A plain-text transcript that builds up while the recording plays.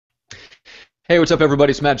Hey, what's up,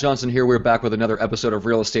 everybody? It's Matt Johnson here. We're back with another episode of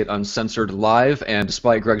Real Estate Uncensored Live. And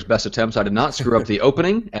despite Greg's best attempts, I did not screw up the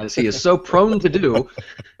opening, as he is so prone to do.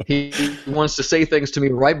 He wants to say things to me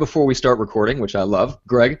right before we start recording, which I love.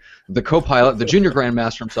 Greg, the co-pilot, the junior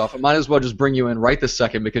grandmaster himself, I might as well just bring you in right this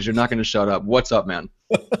second because you're not going to shut up. What's up, man?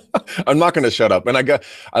 I'm not going to shut up. And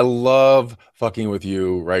I love fucking with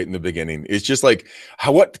you right in the beginning. It's just like,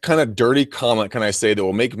 what kind of dirty comment can I say that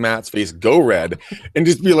will make Matt's face go red and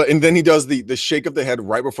just be like, and then he does the shake of the head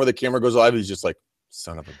right before the camera goes live. He's just like,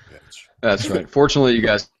 son of a bitch. That's right. Fortunately, you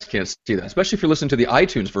guys can't see that, especially if you're listening to the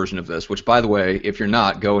iTunes version of this, which, by the way, if you're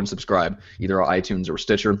not, go and subscribe, either on iTunes or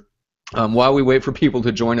Stitcher. While we wait for people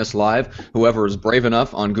to join us live, whoever is brave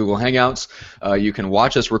enough on Google Hangouts, you can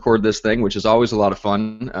watch us record this thing, which is always a lot of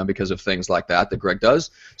fun because of things like that Greg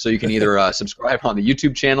does. So you can either subscribe on the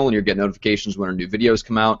YouTube channel and you'll get notifications when our new videos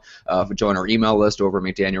come out, join our email list over at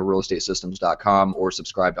McDanielRealEstateSystems.com, or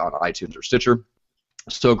subscribe on iTunes or Stitcher.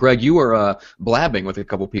 So, Greg, you were blabbing with a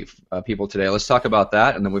couple people today. Let's talk about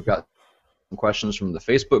that, and then we've got questions from the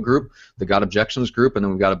Facebook group, the Got Objections group, and then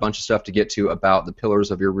we've got a bunch of stuff to get to about the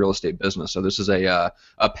pillars of your real estate business. So this is a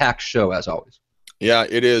packed show, as always. Yeah,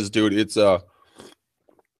 it is, dude. It's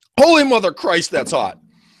holy mother Christ, that's hot.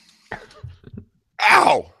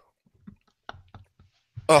 Ow.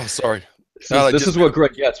 Oh, sorry. This is what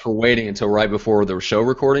Greg gets for waiting until right before the show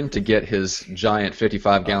recording to get his giant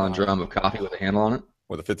 55-gallon drum of coffee with a handle on it.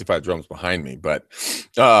 With the 55 drums behind me. But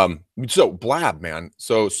so blab, man,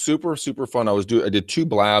 so super fun. I did 2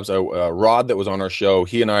 blabs. Rod, that was on our show,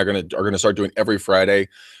 he and I are gonna start doing every Friday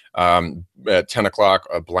at 10 o'clock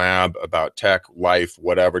a blab about tech, life,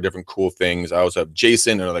 whatever, different cool things. I also have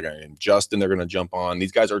Jason, another guy named Justin, they're gonna jump on.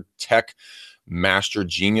 These guys are tech master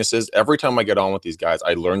geniuses. Every time I get on with these guys,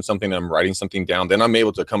 I learn something, I'm writing something down, then I'm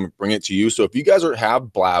able to come and bring it to you. So if you guys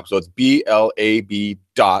have blab, so it's BLAB.IM.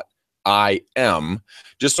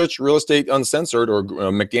 Just search Real Estate Uncensored or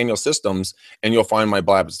McDaniel Systems, and you'll find my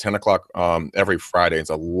blab. It's 10 o'clock every Friday. It's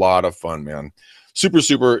a lot of fun, man.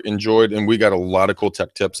 Super enjoyed, and we got a lot of cool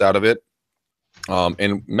tech tips out of it.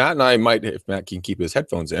 And Matt and I might, if Matt can keep his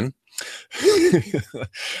headphones in,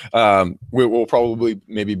 we'll probably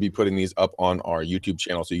maybe be putting these up on our YouTube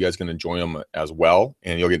channel so you guys can enjoy them as well,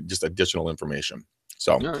 and you'll get just additional information.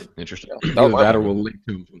 So, all right, interesting. Either that, or we'll link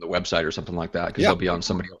to them from the website or something like that, because they'll be on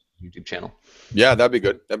somebody else's YouTube channel. Yeah, that'd be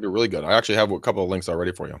good. That'd be really good. I actually have a couple of links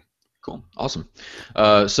already for you. Cool, awesome.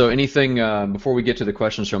 So anything before we get to the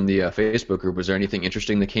questions from the Facebook group, was there anything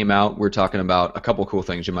interesting that came out? We're talking about a couple of cool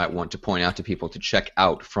things you might want to point out to people to check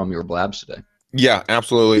out from your blabs today. Yeah,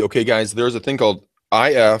 absolutely. Okay, guys, there's a thing called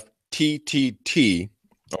IFTTT.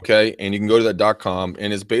 Okay, and you can go to that .com,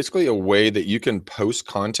 and it's basically a way that you can post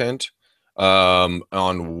content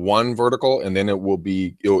on one vertical, and then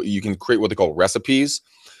you can create what they call recipes,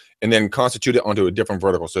 and then constitute it onto a different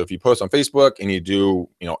vertical. So if you post on Facebook and you do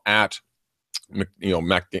at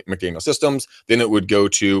McDaniel Systems, then it would go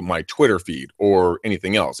to my Twitter feed or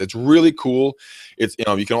anything else. It's really cool. It's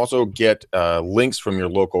you can also get links from your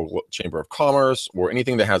local chamber of commerce or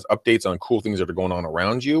anything that has updates on cool things that are going on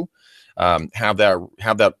around you. Have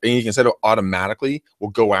that, and you can set it automatically. Will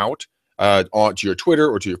go out on to your Twitter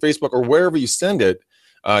or to your Facebook or wherever you send it.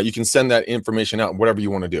 You can send that information out, whatever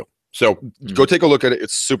you want to do. So go take a look at it.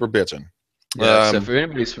 It's super bitchin'. Yeah, so if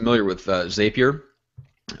anybody's familiar with Zapier,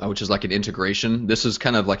 which is like an integration, this is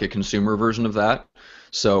kind of like a consumer version of that.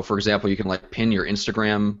 So for example, you can like pin your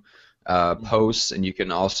Instagram posts, and you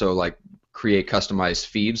can also like create customized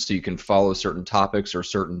feeds, so you can follow certain topics or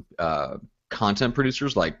certain content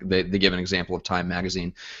producers. Like they give an example of Time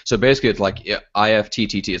Magazine. So basically it's like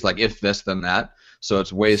IFTTT. It's like if this then that. So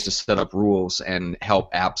it's ways to set up rules and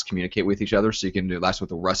help apps communicate with each other. So you can do, that's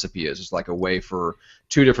what the recipe is. It's like a way for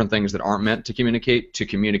 2 different things that aren't meant to communicate so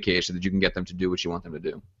that you can get them to do what you want them to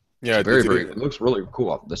do. Yeah, it's it looks really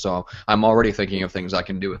cool. So I'm already thinking of things I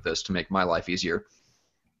can do with this to make my life easier.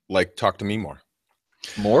 Like talk to me more.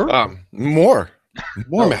 More? More,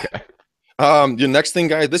 okay. man. The next thing,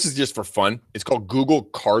 guys, this is just for fun. It's called Google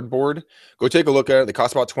Cardboard. Go take a look at it. They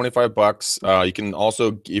cost about $25. You can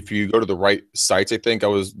also, if you go to the right sites, I think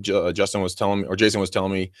Jason was telling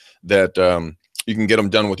me that you can get them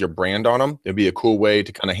done with your brand on them. It'd be a cool way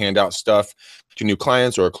to kind of hand out stuff to new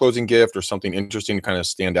clients or a closing gift or something interesting to kind of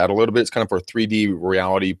stand out a little bit. It's kind of for 3D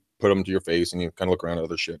reality. Put them to your face and you kind of look around at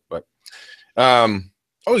other shit. But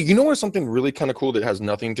oh, you know what's something really kind of cool that has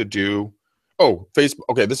nothing to do? Oh, Facebook.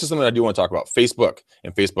 Okay, this is something I do want to talk about. Facebook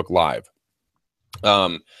and Facebook Live.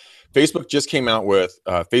 Facebook just came out with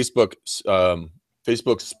Facebook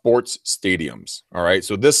Facebook sports stadiums. All right.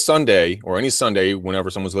 So this Sunday, or any Sunday, whenever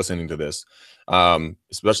someone's listening to this,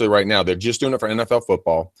 especially right now, they're just doing it for NFL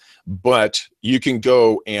football. But you can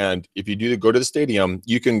go, and if you do go to the stadium,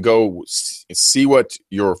 you can go see what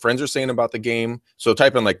your friends are saying about the game. So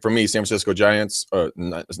type in, like, for me, San Francisco Giants,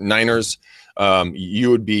 Niners.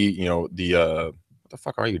 You would be, what the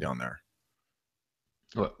fuck are you down there?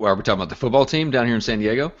 What, are we talking about the football team down here in San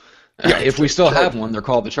Diego? Yeah, if we still have one, they're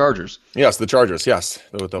called the Chargers. Yes, the Chargers. Yes.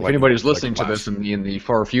 If anybody's listening to this in the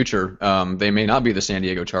far future, they may not be the San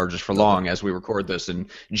Diego Chargers for long as we record this in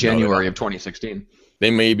January of 2016. They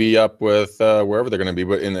may be up with wherever they're going to be,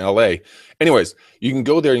 but in LA. Anyways, you can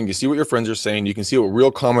go there and you can see what your friends are saying. You can see what real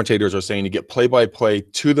commentators are saying. You get play-by-play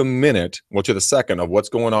to the minute, well, to the second of what's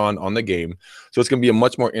going on the game. So it's going to be a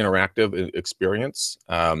much more interactive experience.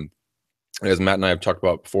 As Matt and I have talked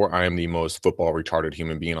about before, I am the most football retarded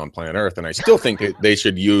human being on planet Earth, and I still think that they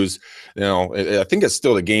should use, I think it's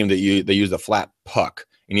still the game that they use the flat puck,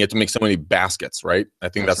 and you have to make so many baskets, right? I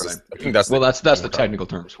think that's right. That's the technical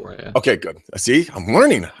terms for it. Yeah. Okay, good. See, I'm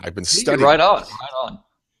learning. I've been studying. Right on.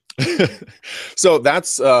 So that's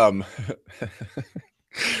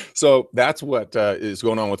so that's what is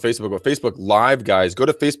going on with Facebook. With Facebook Live, guys, go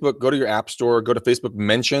to Facebook, go to your app store, go to Facebook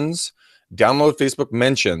Mentions, download Facebook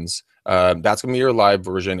Mentions. That's gonna be your live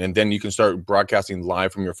version, and then you can start broadcasting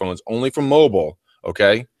live from your phones, only from mobile.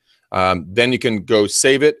 Okay. Then you can go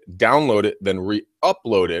save it, download it, then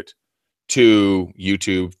re-upload it to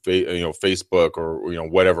YouTube, Facebook, or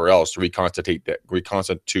whatever else to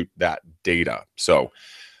reconstitute that data. So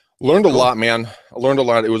learned a lot, man. I learned a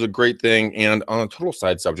lot. It was a great thing. And on a total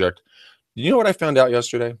side subject, you know what I found out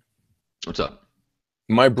yesterday? What's up?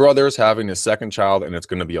 My brother's having his second child, and it's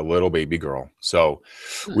going to be a little baby girl. So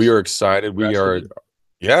we are excited. We are,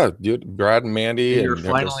 yeah, dude, Brad and Mandy. You're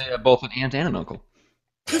finally both an aunt and an uncle.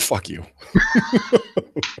 Fuck you.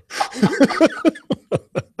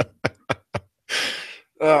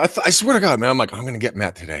 I swear to God, man, I'm going to get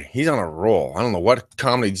Matt today. He's on a roll. I don't know what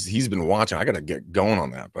comedies he's been watching. I got to get going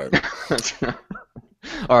on that. But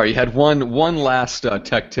all right, you had one last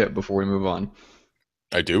tech tip before we move on.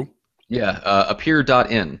 I do. Yeah,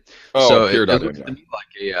 appear.in. Oh, so appear.in. It looks to me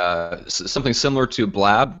like something similar to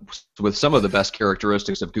Blab with some of the best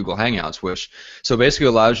characteristics of Google Hangouts, which basically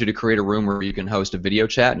allows you to create a room where you can host a video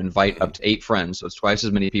chat and invite up to 8 friends, so it's twice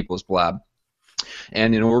as many people as Blab.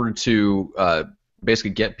 And in order to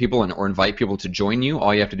basically get people or invite people to join you,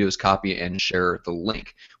 all you have to do is copy and share the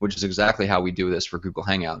link, which is exactly how we do this for Google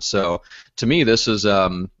Hangouts. So to me, this is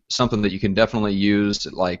something that you can definitely use,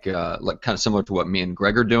 like kind of similar to what me and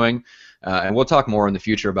Greg are doing. And we'll talk more in the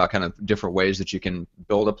future about kind of different ways that you can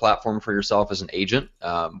build a platform for yourself as an agent.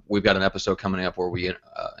 We've got an episode coming up where we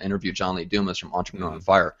interview John Lee Dumas from Entrepreneur on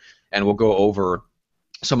Fire, and we'll go over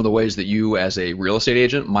some of the ways that you as a real estate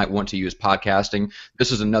agent might want to use podcasting.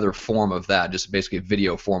 This is another form of that, just basically a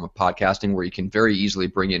video form of podcasting where you can very easily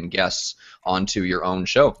bring in guests onto your own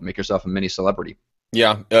show, make yourself a mini celebrity.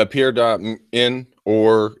 Yeah, appear.in,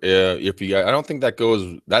 or if you, I don't think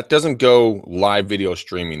that doesn't go live video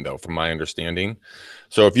streaming though, from my understanding.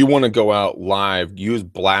 So if you want to go out live, use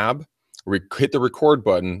Blab, hit the record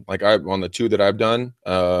button, like on the 2 that I've done.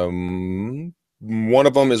 One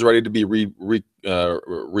of them is ready to be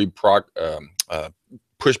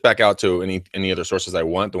pushed back out to any other sources I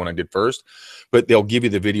want, the one I did first, but they'll give you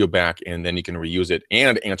the video back, and then you can reuse it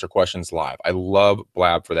and answer questions live. I love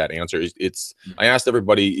Blab for that answer. I asked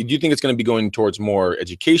everybody, do you think it's going to be going towards more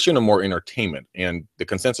education or more entertainment? And the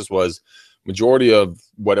consensus was, majority of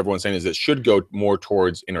what everyone's saying is it should go more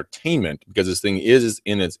towards entertainment, because this thing is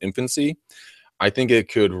in its infancy. I think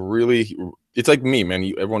it could really, it's like me, man.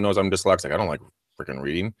 Everyone knows I'm dyslexic. I don't like freaking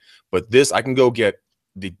reading, but this, I can go get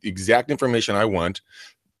the exact information I want.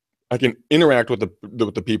 I can interact with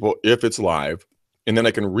the people if it's live, and then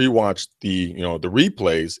I can rewatch the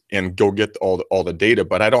replays and go get all the data.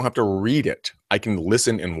 But I don't have to read it. I can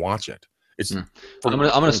listen and watch it. I'm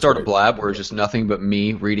gonna start a Blab where it's just nothing but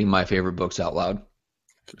me reading my favorite books out loud,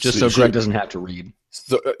 just so Greg doesn't have to read.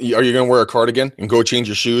 So, are you going to wear a cardigan and go change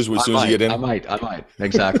your shoes as soon as you get in? I might.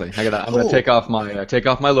 Exactly. I'm going to take off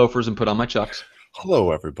my loafers and put on my Chucks.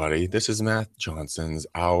 Hello, everybody. This is Matt Johnson's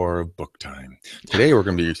Our Book Time. Today we're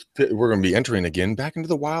going to be entering again back into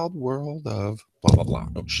the wild world of blah blah blah.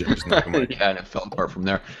 Oh shit! Yeah, and it fell apart from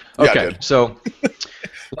there. Okay, yeah, so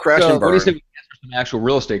crash and burn. What do you think? We answer some actual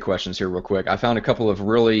real estate questions here, real quick. I found a couple of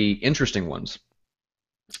really interesting ones.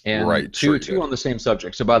 And two on the same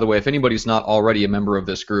subject. So by the way, if anybody's not already a member of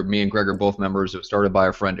this group, me and Greg are both members. It was started by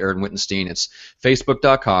our friend Aaron Wittenstein. It's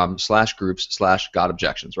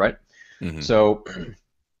facebook.com/groups/GotObjections, right? Mm-hmm. So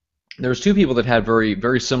There's two people that had very,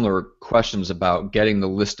 very similar questions about getting the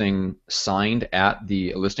listing signed at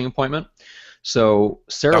the listing appointment. So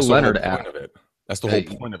Sarah That's the whole Leonard point asked, of it. That's the whole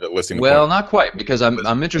point of it, listing well, appointment. not quite, because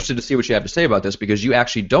I'm interested to see what you have to say about this, because you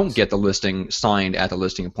actually don't get the listing signed at the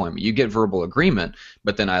listing appointment. You get verbal agreement,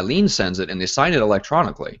 but then Eileen sends it and they sign it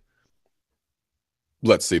electronically.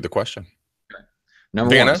 Let's see the question.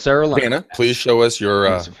 Number one, Sarah Leonard. Vanna, please show us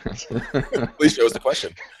your. Please show us the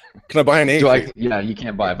question. Can I buy an egg? Yeah, you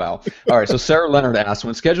can't buy a vowel. All right, so Sarah Leonard asked,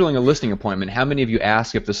 when scheduling a listing appointment, how many of you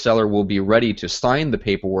ask if the seller will be ready to sign the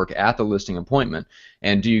paperwork at the listing appointment?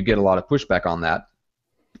 And do you get a lot of pushback on that?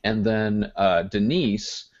 And then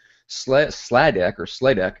Denise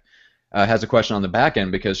Sladek has a question on the back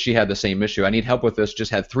end because she had the same issue. I need help with this.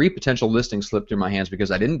 Just had 3 potential listings slip through my hands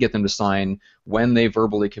because I didn't get them to sign when they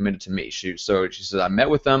verbally committed to me. So she says, I met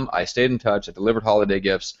with them, I stayed in touch, I delivered holiday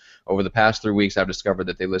gifts. Over the past 3 weeks, I've discovered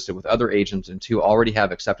that they listed with other agents and 2 already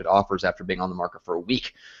have accepted offers after being on the market for a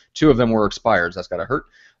week. 2 of them were expireds. That's got to hurt.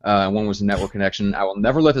 One was a network connection. I will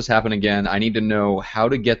never let this happen again. I need to know how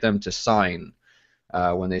to get them to sign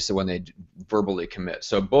when they verbally commit.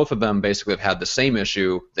 So both of them basically have had the same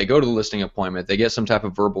issue. They go to the listing appointment, they get some type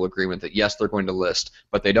of verbal agreement that yes, they're going to list,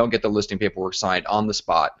 but they don't get the listing paperwork signed on the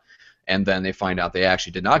spot, and then they find out they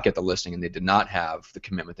actually did not get the listing and they did not have the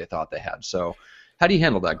commitment they thought they had. So how do you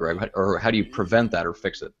handle that, Greg? Or how do you prevent that or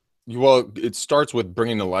fix it? Well, it starts with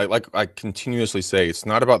bringing the light. Like I continuously say, it's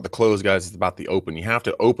not about the close, guys. It's about the open. You have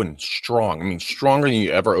to open strong. I mean, stronger than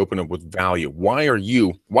you ever open it with value. Why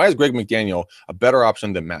is Greg McDaniel a better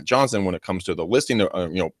option than Matt Johnson when it comes to the listing,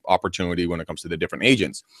 opportunity when it comes to the different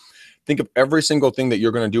agents? Think of every single thing that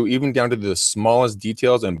you're going to do, even down to the smallest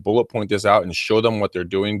details, and bullet point this out and show them what they're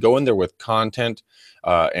doing. Go in there with content,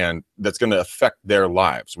 and that's going to affect their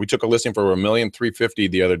lives. We took a listing for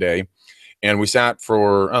 $1,350,000 the other day. And we sat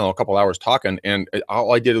for, I don't know, a couple hours talking, and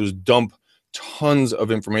all I did was dump tons of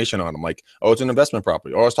information on them. Like, oh, it's an investment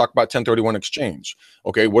property. Oh, let's talk about 1031 exchange.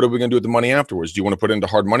 Okay, what are we going to do with the money afterwards? Do you want to put it into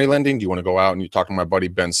hard money lending? Do you want to go out and you talk to my buddy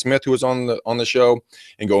Ben Smith, who was on the show,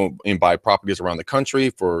 and go and buy properties around the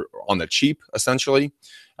country on the cheap, essentially,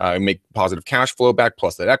 make positive cash flow back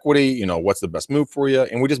plus that equity? What's the best move for you?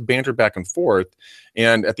 And we just bantered back and forth.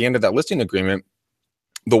 And at the end of that listing agreement,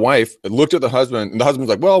 the wife looked at the husband, and the husband's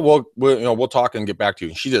like, well, we'll talk and get back to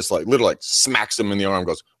you. And she just literally smacks him in the arm and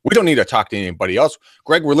goes, we don't need to talk to anybody else.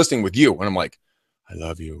 Greg, we're listing with you. And I'm like, I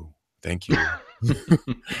love you. Thank you.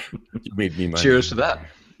 You made me money. Cheers to that.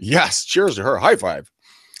 Yes. Cheers to her. High five.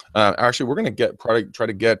 Actually, we're going to try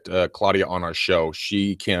to get Claudia on our show.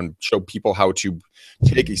 She can show people how to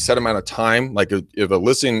take a set amount of time. Like if a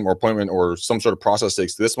listing or appointment or some sort of process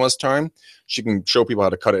takes this much time, she can show people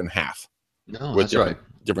how to cut it in half. No, that's right.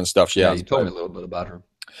 Different stuff she has. You told me a little bit about her.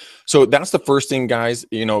 So that's the first thing, guys.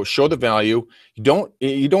 Show the value.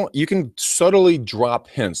 You can subtly drop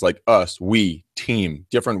hints like us, we, team,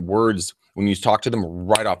 different words when you talk to them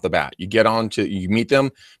right off the bat. You meet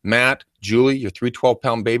them, Matt, Julie, your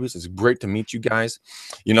 312-pound babies. It's great to meet you guys.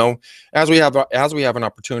 As we have an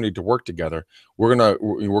opportunity to work together, we're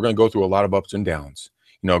gonna go through a lot of ups and downs.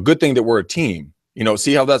 Good thing that we're a team.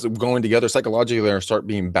 See how that's going together psychologically and start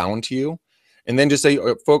being bound to you. And then just say,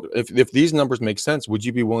 folks, if these numbers make sense, would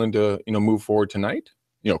you be willing to, move forward tonight?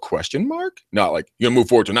 Question mark? Not like, you're gonna move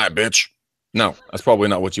forward tonight, bitch. No, that's probably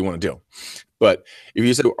not what you want to do. But if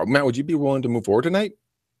you say, Matt, would you be willing to move forward tonight?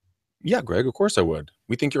 Yeah, Greg, of course I would.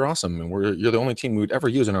 We think you're awesome, and you're the only team we would ever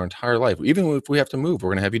use in our entire life. Even if we have to move,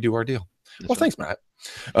 we're gonna have you do our deal. Well, thanks, Matt.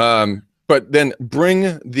 But then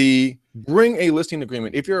bring a listing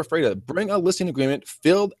agreement. If you're afraid of it, bring a listing agreement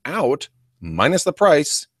filled out minus the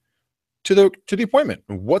price to the appointment.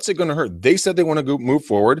 What's it going to hurt? They said they want to go move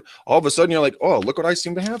forward. All of a sudden, you're like, oh, look what I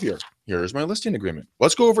seem to have here. Here's my listing agreement.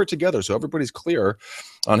 Let's go over it together so everybody's clear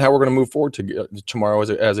on how we're going to move forward tomorrow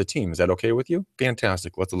as a team. Is that okay with you?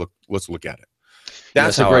 Fantastic. Let's look at it.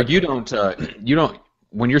 That's so, Greg, you don't.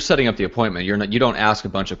 When you're setting up the appointment, you don't ask a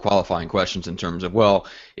bunch of qualifying questions in terms of, well,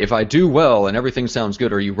 if I do well and everything sounds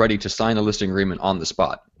good, are you ready to sign a listing agreement on the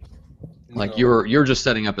spot? Like you're just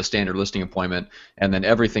setting up a standard listing appointment, and then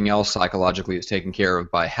everything else psychologically is taken care of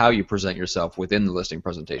by how you present yourself within the listing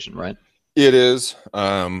presentation, right? It is.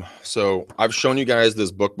 So I've shown you guys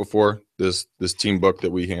this book before, this team book that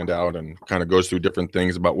we hand out, and kind of goes through different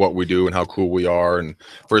things about what we do and how cool we are. And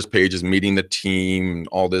first page is meeting the team and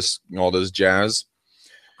all this jazz.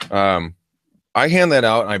 I hand that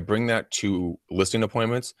out and I bring that to listing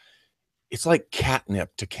appointments. It's like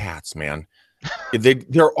catnip to cats, man.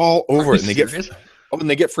 They're all over it, and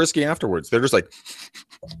they get frisky afterwards. They're just like,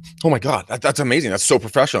 oh my god, that's amazing. That's so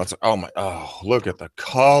professional. It's like, look at the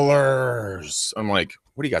colors. I'm like,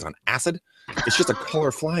 what are you guys on acid? It's just a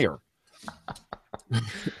color flyer.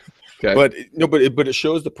 Okay. But no, but it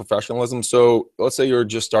shows the professionalism. So let's say you're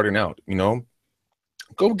just starting out,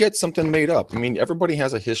 go get something made up. I mean, everybody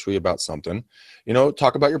has a history about something.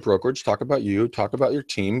 Talk about your brokerage, talk about you, talk about your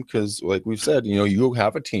team, because like we've said, you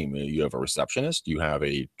have a team. You have a receptionist, you have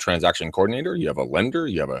a transaction coordinator, you have a lender,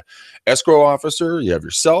 you have a escrow officer, you have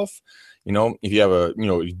yourself. If you have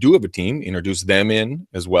you do have a team, introduce them in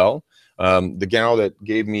as well. The gal that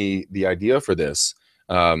gave me the idea for this,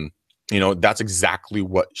 that's exactly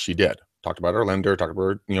what she did. Talked about our lender, talked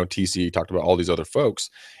about TC, talked about all these other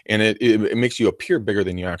folks, and it makes you appear bigger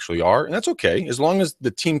than you actually are, and that's okay as long as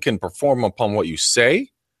the team can perform upon what you say.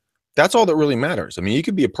 That's all that really matters. I mean, you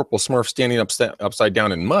could be a purple Smurf standing upside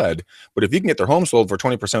down in mud, but if you can get their home sold for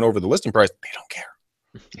 20% over the listing price, they don't care.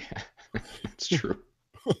 Yeah, it's true.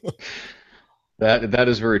 That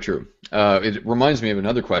is very true. It reminds me of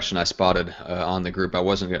another question I spotted on the group. I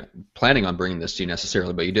wasn't planning on bringing this to you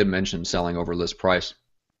necessarily, but you did mention selling over list price.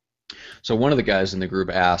 So one of the guys in the group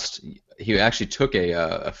asked, he actually took a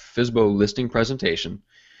FSBO listing presentation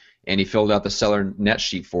and he filled out the seller net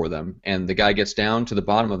sheet for them. And the guy gets down to the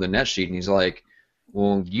bottom of the net sheet and he's like,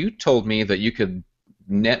 well, you told me that you could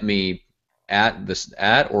net me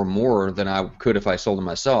at or more than I could if I sold it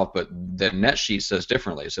myself, but the net sheet says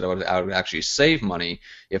differently. So I would actually save money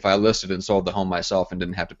if I listed and sold the home myself and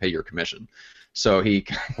didn't have to pay your commission. So he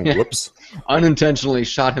Whoops. unintentionally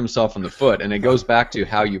shot himself in the foot, and it goes back to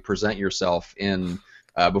how you present yourself in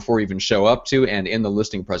before you even show up to and in the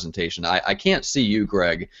listing presentation. I can't see you,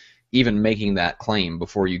 Greg, even making that claim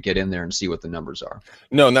before you get in there and see what the numbers are.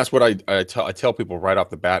 No, and that's what I tell people right off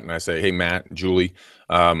the bat, and I say, hey, Matt, Julie,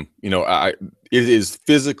 it is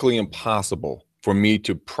physically impossible for me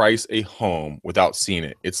to price a home without seeing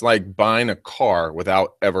it. It's like buying a car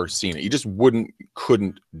without ever seeing it. You just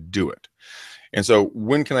couldn't do it. And so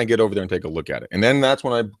when can I get over there and take a look at it? And then that's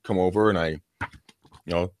when I come over and I,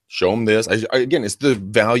 show them this. Again, it's the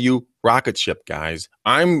value rocket ship, guys.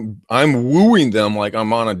 I'm wooing them like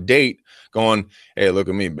I'm on a date going, hey, look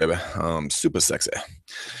at me, baby. I'm super sexy.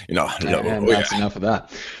 And that's enough of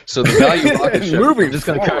that. So the value rocket ship, I'm just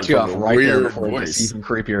going to cut you off right there before it gets even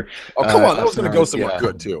creepier. Oh, come on. That was going to go somewhere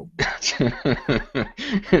good, too.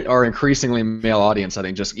 Our increasingly male audience, I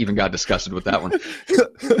think, just even got disgusted with that one.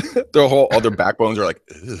 The whole other backbones are like,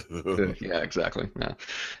 yeah, exactly. Yeah.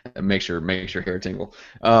 It makes your hair tingle.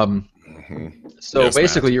 So yes,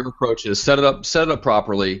 basically, Matt. your approach is set it up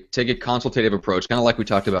properly, take a consultative approach, kind of like we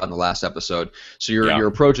talked about in the last episode. So your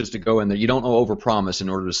approach is to go in there. You don't overpromise in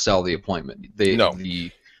order to sell the appointment.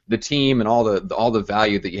 The team and all the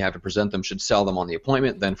value that you have to present them should sell them on the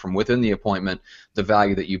appointment. Then from within the appointment, the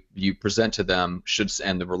value that you present to them should,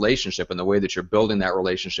 and the relationship and the way that you're building that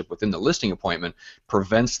relationship within the listing appointment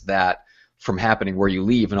prevents that from happening where you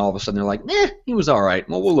leave and all of a sudden they're like, he was all right.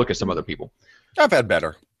 Well, we'll look at some other people. I've had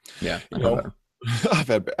better. Yeah, better. I've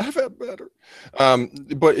had better.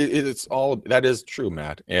 But it's all, that is true,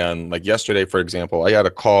 Matt. And like yesterday, for example, I had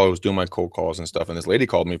a call. I was doing my cold calls and stuff, and this lady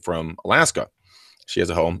called me from Alaska. She has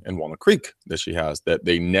a home in Walnut Creek that she has that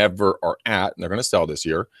they never are at, and they're going to sell this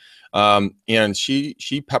year. And she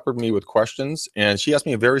peppered me with questions, and she asked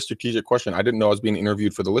me a very strategic question. I didn't know I was being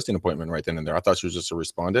interviewed for the listing appointment right then and there. I thought she was just a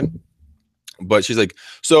respondent. But she's like,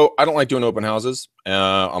 so I don't like doing open houses.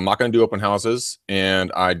 I'm not going to do open houses.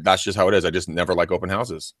 And that's just how it is. I just never like open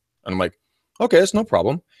houses. And I'm like, okay, it's no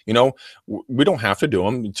problem. We don't have to do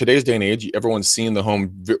them. In today's day and age, everyone's seeing the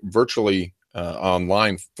home virtually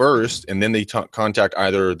online first, and then they contact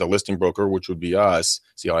either the listing broker, which would be us.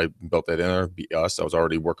 See how I built that in there? Be us. I was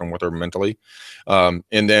already working with her mentally, and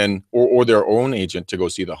then or their own agent to go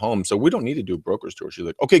see the home. So we don't need to do brokers tour. She's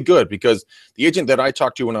like, okay, good, because the agent that I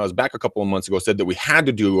talked to when I was back a couple of months ago said that we had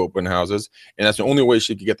to do open houses, and that's the only way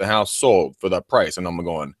she could get the house sold for that price. And I'm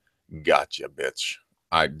going, gotcha, bitch.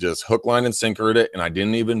 I just hook, line, and sinkered it, and I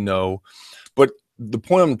didn't even know. But the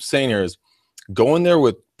point I'm saying here is, go in there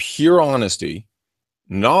with pure honesty,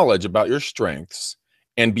 knowledge about your strengths,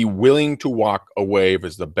 and be willing to walk away if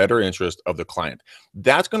it's the better interest of the client.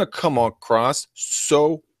 That's going to come across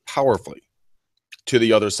so powerfully to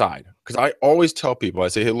the other side. Because I always tell people, I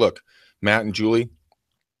say, hey, look, Matt and Julie,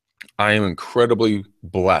 I am incredibly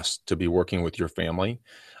blessed to be working with your family.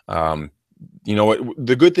 You know what?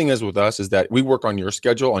 The good thing is with us is that we work on your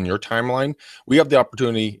schedule, on your timeline. We have the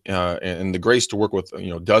opportunity and the grace to work with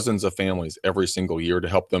dozens of families every single year to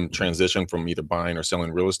help them transition from either buying or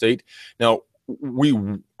selling real estate. Now, we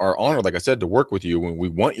are honored, like I said, to work with you when we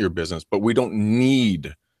want your business, but we don't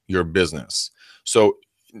need your business. So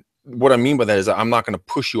what I mean by that is I'm not going to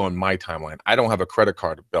push you on my timeline. I don't have a credit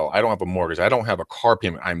card bill. I don't have a mortgage. I don't have a car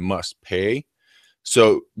payment I must pay.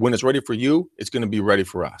 So when it's ready for you, it's going to be ready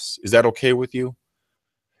for us. Is that okay with you?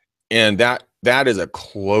 And that is a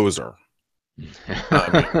closer.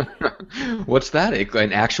 What's that?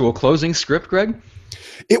 An actual closing script, Greg?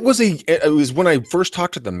 It was when I first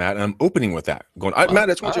talked to them, Matt, and I'm opening with that, going, Matt, I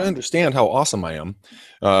just want you to understand how awesome I am.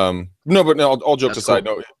 No, but no, all jokes aside,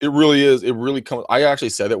 no, it really is. It really comes. I actually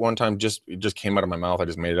said it one time, it just came out of my mouth. I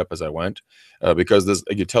just made it up as I went, because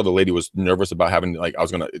you could tell the lady was nervous about having, like,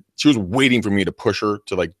 she was waiting for me to push her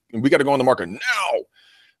to, like, we got to go on the market now.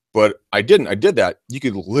 But I didn't. I did that. You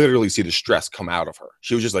could literally see the stress come out of her.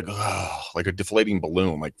 She was just like, oh, like a deflating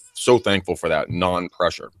balloon, like so thankful for that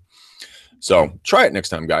non-pressure. So try it next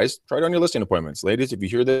time, guys. Try it on your listing appointments. Ladies, if you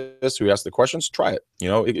hear this, who ask the questions, try it. You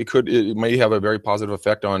know, it may have a very positive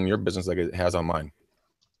effect on your business like it has on mine.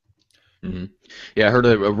 Mm-hmm. Yeah, I heard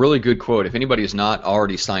a really good quote. If anybody is not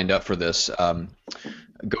already signed up for this,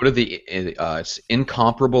 go to it's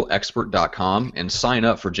incomparableexpert.com and sign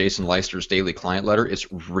up for Jason Leister's daily client letter.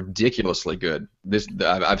 It's ridiculously good.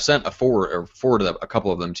 I've sent forwarded a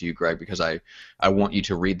couple of them to you, Greg, because I want you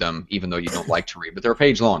to read them, even though you don't like to read, but they're a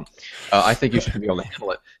page long. I think you should be able to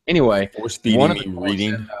handle it. Anyway, one of the quotes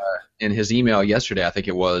in his email yesterday, I think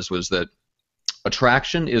it was that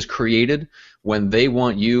attraction is created when they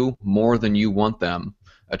want you more than you want them.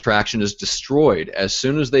 Attraction is destroyed as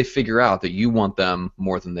soon as they figure out that you want them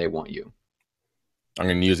more than they want you. I'm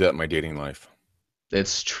going to use that in my dating life.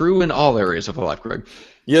 It's true in all areas of life, Greg.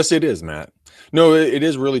 Yes, it is, Matt. No, it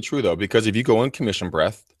is really true, though, because if you go in commission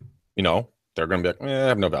breath, you know, they're going to be like, I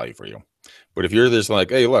have no value for you. But if you're just like,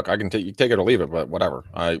 hey, look, I can take it or leave it, but whatever.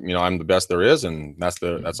 I'm the best there is, and that's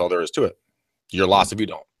all there is to it. You're lost if you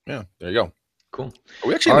don't. Yeah, there you go. Cool.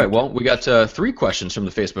 All right, well, we got 3 questions from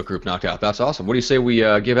the Facebook group knocked out. That's awesome. What do you say we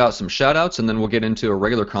give out some shout-outs, and then we'll get into a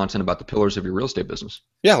regular content about the pillars of your real estate business?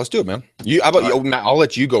 Yeah, let's do it, man. How about you, Matt? I'll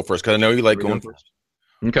let you go first because I know you like going first.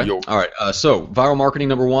 Okay. All right. So viral marketing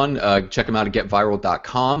number 1, check them out at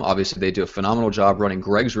getviral.com. Obviously, they do a phenomenal job running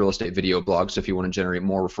Greg's real estate video blog. So if you want to generate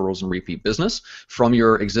more referrals and repeat business from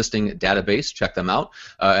your existing database, check them out.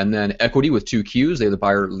 And then eQuity with 2 Qs. They have the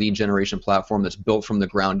buyer lead generation platform that's built from the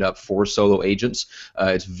ground up for solo agents.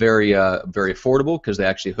 It's very affordable because they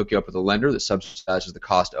actually hook you up with a lender that subsidizes the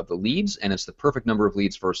cost of the leads, and it's the perfect number of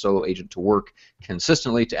leads for a solo agent to work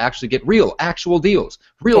consistently to actually get actual deals,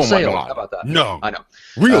 sales. How about that? No, I know.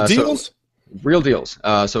 Real deals? Real deals.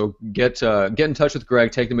 So get in touch with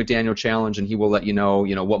Greg, take the McDaniel Challenge, and he will let you know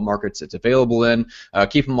what markets it's available in.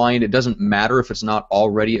 Keep in mind, it doesn't matter if it's not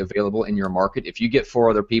already available in your market. If you get 4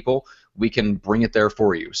 other people, we can bring it there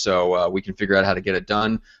for you. So we can figure out how to get it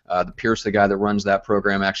done. Pierce, the guy that runs that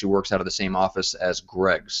program, actually works out of the same office as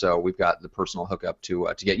Greg. So we've got the personal hookup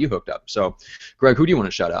to get you hooked up. So, Greg, who do you want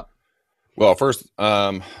to shout out? Well, first,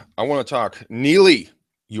 I want to talk Neely.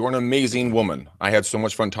 You're an amazing woman. I had so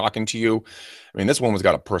much fun talking to you. I mean, this woman's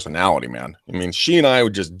got a personality, man. I mean, she and I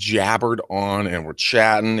just jabbered on and were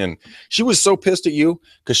chatting, and she was so pissed at you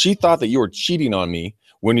because she thought that you were cheating on me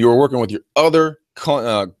when you were working with your other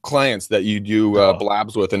clients that you do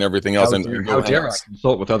blabs with and everything else. How dare I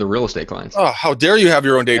consult with other real estate clients? Oh, how dare you have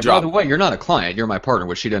your own day job? By the way, you're not a client. You're my partner,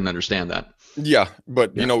 which she didn't understand that. Yeah,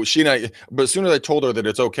 but you know, she and I. But as soon as I told her that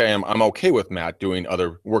it's okay, I'm okay with Matt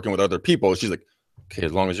working with other people. She's like, okay,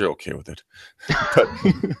 as long as you're okay with it.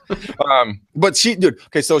 But she, dude.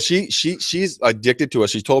 Okay, so she's addicted to us.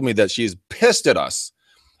 She told me that she's pissed at us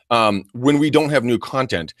when we don't have new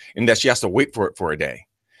content, and that she has to wait for it for a day.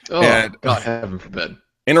 Oh, and, God, heaven forbid.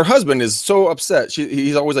 And her husband is so upset.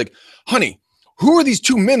 He's always like, honey, who are these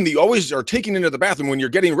 2 men that you always are taking into the bathroom when you're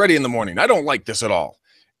getting ready in the morning? I don't like this at all.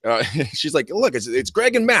 She's like, look, it's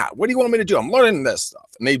Greg and Matt. What do you want me to do? I'm learning this stuff.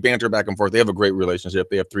 And they banter back and forth. They have a great relationship.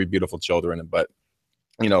 They have 3 beautiful children. But,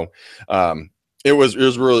 you know, it was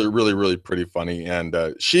really, really, really pretty funny. And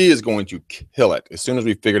she is going to kill it. As soon as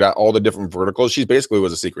we figured out all the different verticals, she basically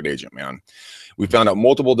was a secret agent, man. We found out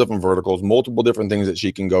multiple different verticals, multiple different things that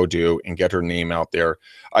she can go do and get her name out there.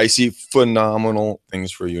 I see phenomenal things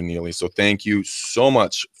for you, Neely. So thank you so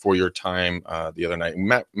much for your time the other night.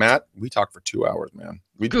 Matt, we talked for 2 hours, man.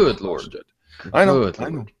 Good Lord. I know.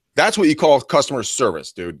 That's what you call customer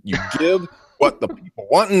service, dude. You give what the people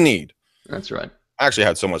want and need. That's right. I actually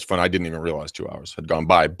had so much fun. I didn't even realize 2 hours had gone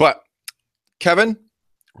by. But Kevin,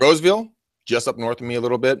 Roseville, just up north of me a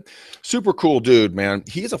little bit. Super cool dude, man.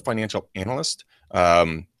 He is a financial analyst,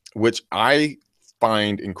 which I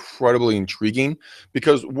find incredibly intriguing,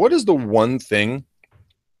 because what is the one thing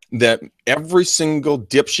that every single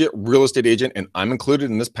dipshit real estate agent, and I'm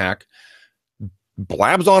included in this pack,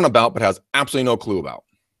 blabs on about but has absolutely no clue about?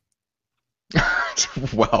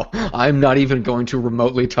 Well, I'm not even going to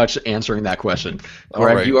remotely touch answering that question. All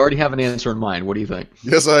Greg, right. you already have an answer in mind. What do you think?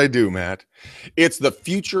 Yes, I do, Matt. It's the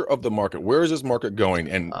future of the market. Where is this market going?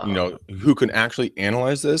 And Uh, who can actually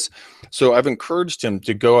analyze this? So I've encouraged him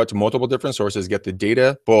to go out to multiple different sources, get the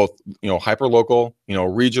data, both hyper local,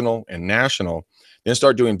 regional, and national, then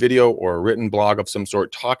start doing video or a written blog of some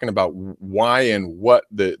sort talking about why and what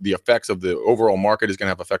the effects of the overall market is going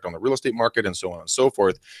to have effect on the real estate market and so on and so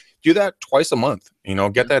forth. Do that twice a month.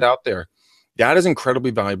 Get that out there. That is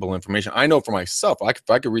incredibly valuable information. I know for myself,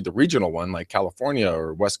 if I could read the regional one, like California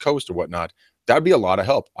or West Coast or whatnot, that'd be a lot of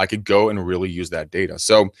help. I could go and really use that data.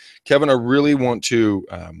 So, Kevin, I really want to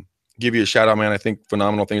give you a shout out, man. I think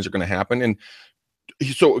phenomenal things are going to happen. And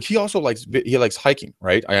he also likes hiking,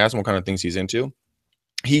 right? I asked him what kind of things he's into.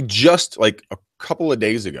 He just like a couple of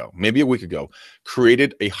days ago, maybe a week ago,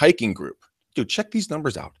 created a hiking group. Dude, check these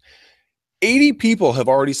numbers out. 80 people have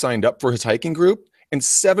already signed up for his hiking group, and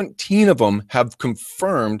 17 of them have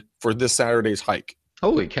confirmed for this Saturday's hike.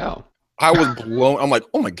 Holy cow. I was blown. I'm like,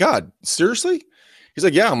 oh my God, seriously? He's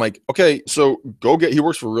like, yeah. I'm like, okay, so he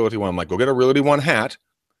works for Realty One. I'm like, go get a Realty One hat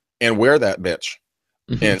and wear that bitch.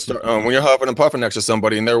 And start, when you're huffing and puffing next to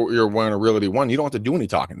somebody and you're wearing a Realty One, you don't have to do any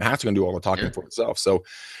talking. The hat's going to do all the talking for itself. So,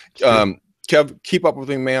 Kev, keep up with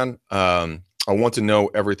me, man. I want to know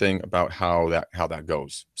everything about how that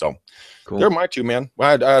goes. So, cool. They're my two, man.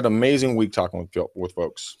 I had an amazing week talking with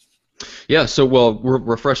folks. Yeah, so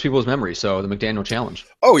refresh people's memory. So the McDaniel Challenge.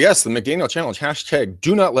 Oh yes, the McDaniel Challenge. #,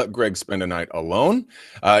 do not let Greg spend a night alone.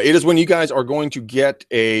 It is when you guys are going to get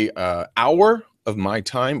a hour of my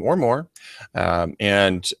time or more,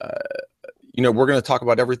 and we're going to talk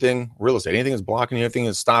about everything real estate. Anything that's blocking you, anything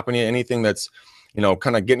that's stopping you, anything that's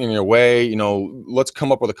kind of getting in your way. Let's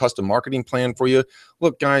come up with a custom marketing plan for you.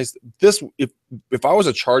 Look, guys, if I was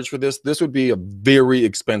a charge for this would be a very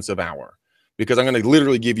expensive hour, because I'm going to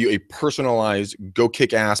literally give you a personalized go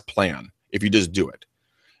kick ass plan if you just do it.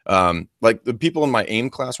 Like the people in my AIM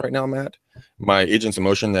class right now, Matt, my Agents of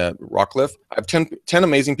Motion at Rockcliffe, I have 10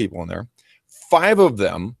 amazing people in there. 5 of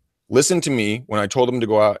them listened to me when I told them to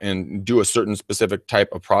go out and do a certain specific type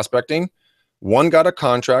of prospecting. 1 got a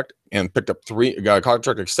contract and got a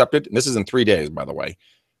contract accepted. And this is in 3 days, by the way.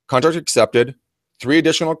 Contract accepted, 3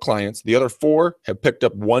 additional clients. The other 4 have picked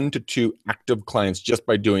up 1 to 2 active clients just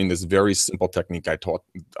by doing this very simple technique I taught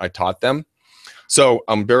them. So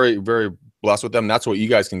I'm very, very blessed with them. That's what you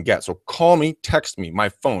guys can get. So call me, text me, my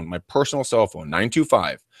phone, my personal cell phone,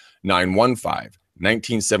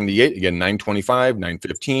 925-915-1978. Again,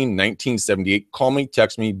 925-915-1978. Call me,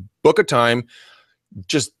 text me, book a time.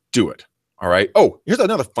 Just do it. All right. Oh, here's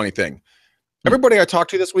another funny thing. Everybody I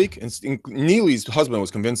talked to this week, and Neely's husband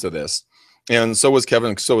was convinced of this, and so was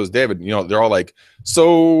Kevin, so was David. They're all like,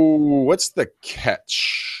 "So, what's the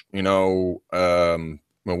catch? When are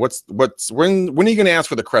you going to ask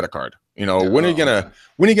for the credit card?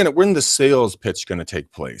 When the sales pitch going to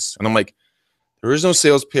take place?" And I'm like, there is no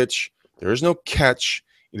sales pitch. There is no catch.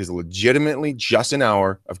 It is legitimately just an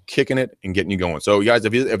hour of kicking it and getting you going. So, you guys,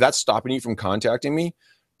 if that's stopping you from contacting me,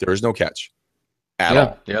 there is no catch at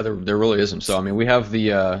all. Yeah, there really isn't. So I mean, we have we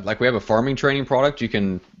have a farming training product you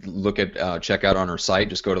can check out on our site.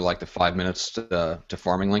 Just go to the 5 minutes to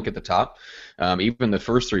farming link at the top. Even the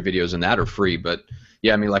first 3 videos in that are free. But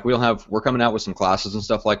yeah, I mean, we're coming out with some classes and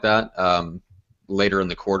stuff like that later in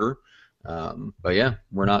the quarter. But yeah,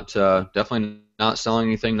 we're not definitely not selling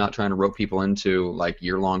anything. Not trying to rope people into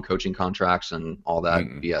year-long coaching contracts and all that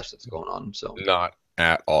BS that's going on. So not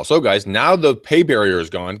at all. So guys, now the pay barrier is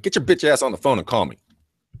gone. Get your bitch ass on the phone and call me.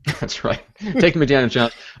 That's right. Take the McDaniel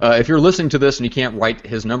Challenge. If you're listening to this and you can't write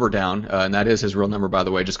his number down, and that is his real number, by the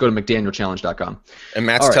way, just go to McDanielChallenge.com. And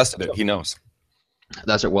Matt's tested it. He knows.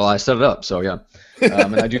 That's it. Well, I set it up, so yeah.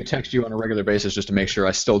 And I do text you on a regular basis just to make sure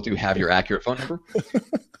I still do have your accurate phone number.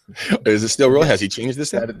 Is it still real? Has he changed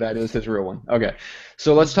this? That is his real one. Okay.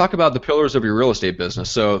 So let's talk about the pillars of your real estate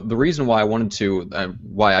business. So the reason why I wanted to,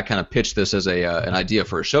 why I kind of pitched this as an idea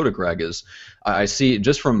for a show to Greg is I see,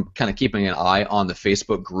 just from kind of keeping an eye on the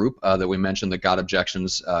Facebook group that we mentioned, the Got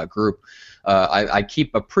Objections group, I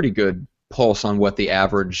keep a pretty good pulse on what the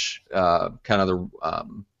average kind of the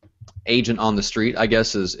agent on the street, I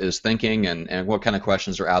guess, is thinking, and what kind of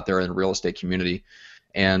questions are out there in the real estate community.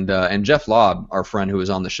 And Jeff Lobb, our friend who was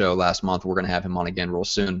on the show last month, we're going to have him on again real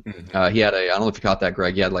soon. He had I don't know if you caught that,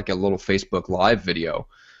 Greg. He had a little Facebook Live video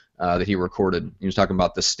that he recorded. He was talking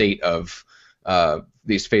about the state of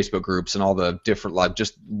these Facebook groups and all the different,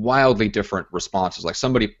 just wildly different responses. Like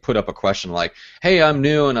somebody put up a question like, "Hey, I'm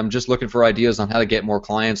new and I'm just looking for ideas on how to get more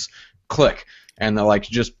clients." Click, and they're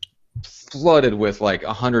just flooded with like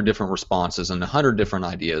 100 different responses and 100 different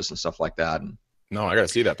ideas and stuff like that. No, I gotta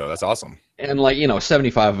see that though. That's awesome. And like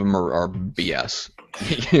 75 of them are BS,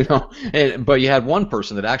 but you had one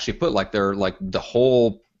person that actually put like their like the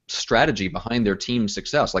whole strategy behind their team's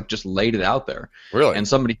success, like just laid it out there. Really? And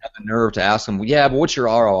somebody had the nerve to ask them, yeah, but what's your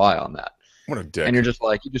ROI on that? What a dick. And you're just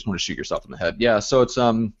like, you just want to shoot yourself in the head. Yeah. So it's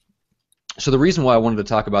so the reason why I wanted to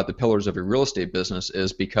talk about the pillars of your real estate business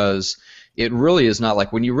is because it really is not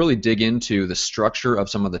like when you really dig into the structure of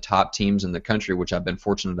some of the top teams in the country, which I've been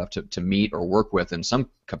fortunate enough to meet or work with in some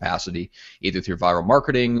capacity, either through viral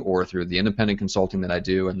marketing or through the independent consulting that I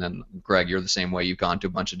do. And then, Greg, you're the same way. You've gone to a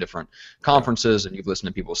bunch of different conferences and you've listened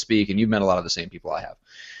to people speak and you've met a lot of the same people I have.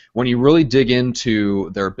 When you really dig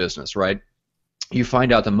into their business, right, you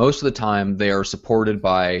find out that most of the time they are supported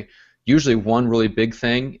by usually one really big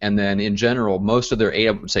thing, and then in general, most of their, I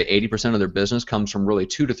would say 80% of their business comes from really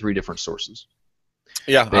 2 to 3 different sources.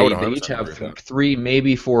 Yeah, I would They each 100% have agree with that. 3,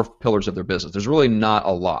 maybe 4 pillars of their business. There's really not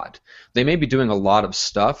a lot. They may be doing a lot of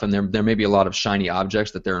stuff, and there may be a lot of shiny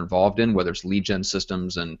objects that they're involved in, whether it's lead gen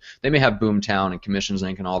systems, and they may have Boomtown and Commissions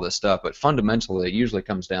Inc. and all this stuff, but fundamentally it usually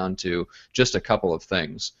comes down to just a couple of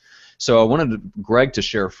things. So I wanted Greg to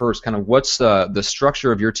share first kind of what's the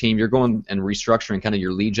structure of your team. You're going and restructuring kind of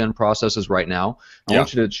your lead gen processes right now. I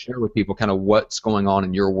want you to share with people kind of what's going on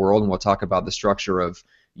in your world, and we'll talk about the structure of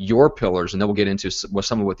your pillars, and then we'll get into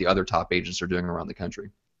some of what the other top agents are doing around the country.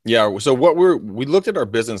 Yeah, so we looked at our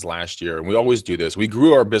business last year, and we always do this. We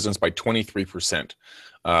grew our business by 23%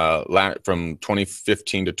 from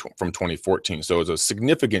 2015 to from 2014. So it was a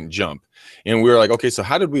significant jump. And we were like, okay, so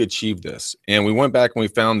how did we achieve this? And we went back and we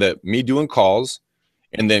found that me doing calls,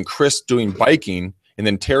 and then Chris doing biking, and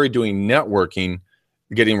then Terry doing networking,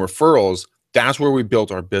 getting referrals. That's where we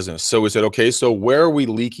built our business. So we said, okay, so where are we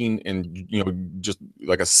leaking and just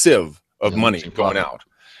like a sieve of money going out?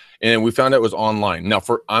 And we found out it was online. Now,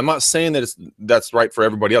 I'm not saying that that's right for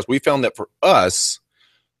everybody else. We found that for us,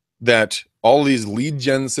 that all these lead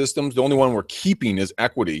gen systems, the only one we're keeping is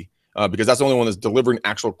eQuity, because that's the only one that's delivering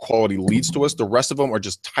actual quality leads to us. The rest of them are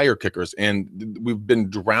just tire kickers, and we've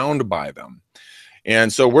been drowned by them.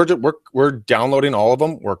 And so we're downloading all of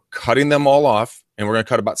them. We're cutting them all off, and we're going to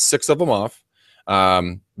cut about 6 of them off.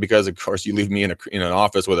 Because of course you leave me in an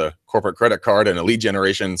office with a corporate credit card and a lead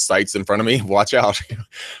generation sites in front of me. Watch out, I'm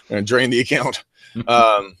gonna drain the account.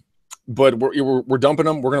 But we're dumping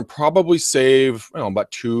them. We're gonna probably save about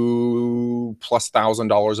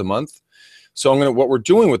 $2,000+ a month. So what we're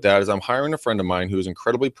doing with that is I'm hiring a friend of mine who is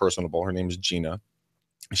incredibly personable. Her name is Gina.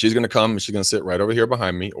 She's going to come. She's going to sit right over here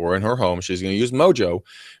behind me or in her home. She's going to use Mojo.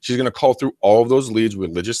 She's going to call through all of those leads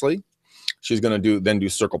religiously. She's going to do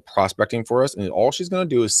circle prospecting for us. And all she's going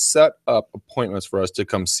to do is set up appointments for us to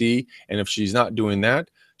come see. And if she's not doing that,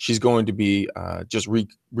 she's going to be just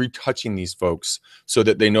retouching these folks so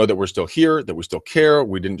that they know that we're still here, that we still care.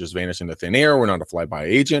 We didn't just vanish into thin air. We're not a fly-by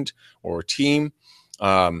agent or a team.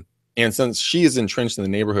 And since she is entrenched in the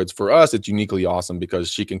neighborhoods, for us, it's uniquely awesome because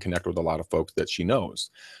she can connect with a lot of folks that she knows.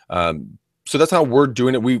 So that's how we're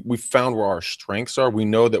doing it. We found where our strengths are. We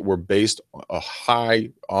know that we're based a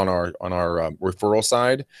high on our referral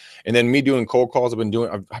side, and then me doing cold calls.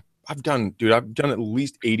 I've done at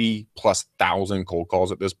least 80,000+ cold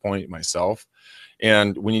calls at this point myself.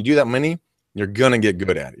 And when you do that many, you're gonna get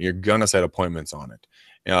good at it. You're gonna set appointments on it.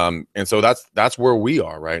 And so that's where we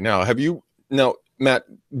are right now. Now, Matt,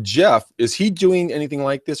 Jeff, is he doing anything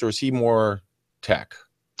like this, or is he more tech?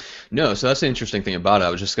 No, so that's the interesting thing about it. I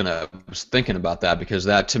was thinking about that because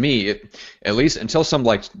that to me, at least until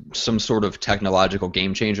some sort of technological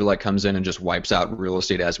game changer comes in and just wipes out real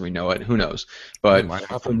estate as we know it, who knows? But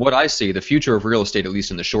from what I see, the future of real estate, at least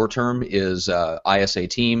in the short term, is ISA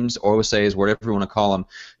teams, OSAs, whatever you want to call them,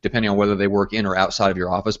 depending on whether they work in or outside of your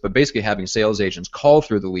office. But basically, having sales agents call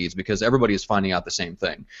through the leads because everybody is finding out the same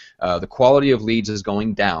thing. The quality of leads is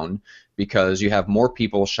going down because you have more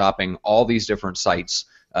people shopping all these different sites.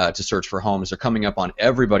 To search for homes. They're coming up on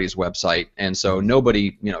everybody's website, and so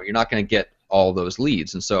nobody, you're not going to get all those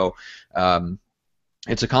leads. And so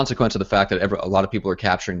it's a consequence of the fact that a lot of people are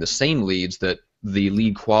capturing the same leads, that the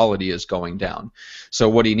lead quality is going down. So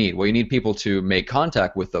what do you need? Well, you need people to make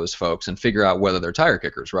contact with those folks and figure out whether they're tire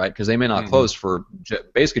kickers, right? Because they may not close for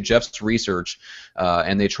basically Jeff's research,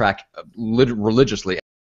 and they track religiously.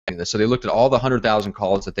 So they looked at all the 100,000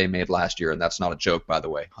 calls that they made last year, and that's not a joke, by the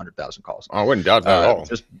way. 100,000 calls. I wouldn't doubt that at all.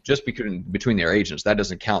 Just between their agents, that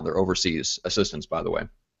doesn't count their overseas assistants, by the way.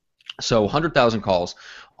 So 100,000 calls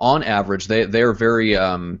on average. They're very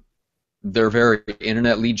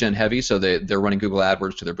internet lead gen heavy. So they're running Google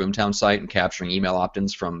AdWords to their Boomtown site and capturing email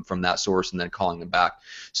opt-ins from that source and then calling them back.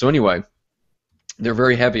 So anyway. They're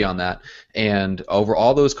very heavy on that, and over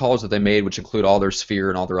all those calls that they made, which include all their sphere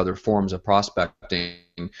and all their other forms of prospecting,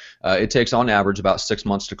 it takes on average about 6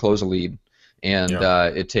 months to close a lead, and Yeah.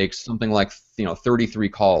 it takes something like 33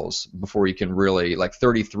 calls before you can really, like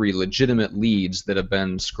 33 legitimate leads that have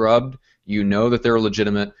been scrubbed. You know that they're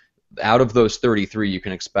legitimate. Out of those 33, you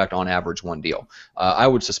can expect on average one deal. I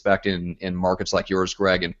would suspect in markets like yours,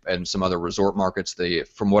 Greg, and some other resort markets,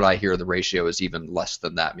 from what I hear, the ratio is even less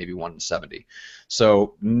than that, maybe 1 to 70.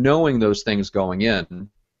 So knowing those things going in,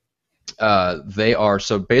 they are,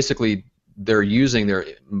 so basically they're using their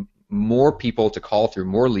more people to call through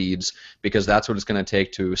more leads, because that's what it's going to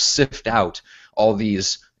take to sift out all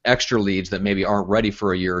these extra leads that maybe aren't ready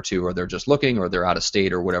for a year or two, or they're just looking, or they're out of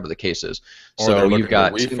state, or whatever the case is. Or they're So you've looking for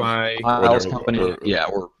got Tim refi, or Hiles' company, yeah,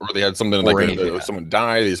 or they had something like or anything. someone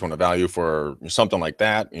died, they just want a value for something like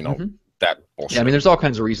that, Mhm. that Yeah, I mean, bullshit. there's all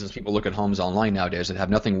kinds of reasons people look at homes online nowadays that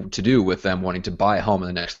have nothing to do with them wanting to buy a home in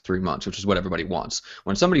the next 3 months, which is what everybody wants.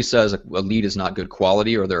 When somebody says a lead is not good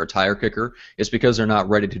quality, or they're a tire kicker, it's because they're not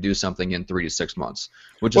ready to do something in 3 to 6 months,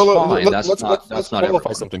 which is Well, fine. let's That's not qualify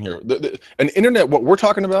everyone. something here. An internet, what we're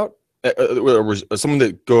talking about, someone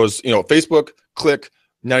that goes, Facebook, click,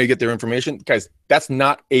 now you get their information, guys. That's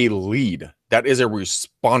not a lead. That is a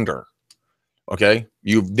responder. Okay,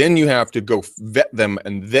 you have to go vet them,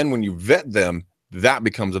 and then when you vet them, that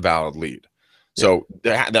becomes a valid lead. Yeah. So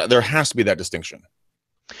there has to be that distinction.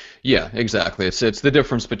 Yeah, exactly. It's the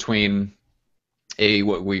difference between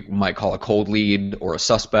what we might call a cold lead, or a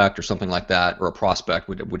suspect, or something like that, or a prospect,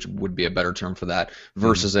 which would be a better term for that, Mm-hmm.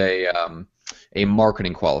 versus a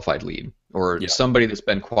marketing qualified lead, or Yeah. somebody that's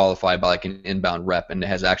been qualified by like an inbound rep and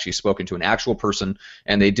has actually spoken to an actual person,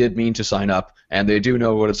 and they did mean to sign up, and they do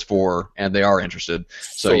know what it's for, and they are interested.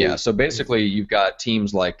 So yeah, So so basically you've got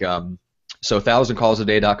teams like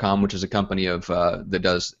thousandcallsaday.com, which is a company that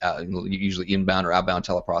does usually inbound or outbound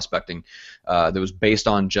teleprospecting, that was based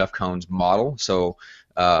on Jeff Cohn's model. So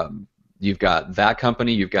you've got that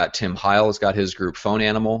company. You've got Tim Heil has got his group Phone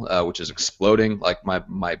Animal, which is exploding. Like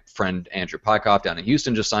my friend Andrew Pykoff down in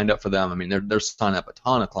Houston just signed up for them. I mean, they're signing up a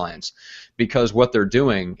ton of clients, because what they're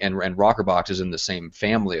doing, and Rockerbox is in the same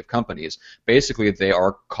family of companies. Basically, they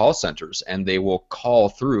are call centers, and they will call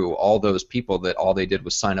through all those people that all they did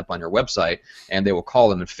was sign up on your website, and they will call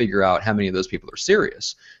them and figure out how many of those people are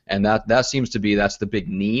serious. And that seems to be, that's the big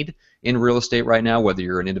need in real estate right now, whether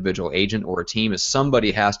you're an individual agent or a team, is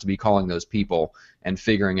somebody has to be calling those people and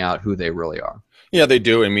figuring out who they really are. yeah, they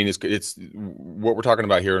do. I mean, it's what we're talking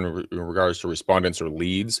about here in regards to respondents or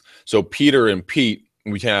leads. So Peter and Pete,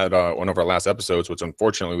 we had one of our last episodes, which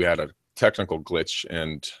unfortunately we had a technical glitch,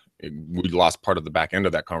 and we lost part of the back end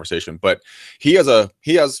of that conversation. But he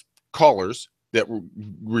has callers that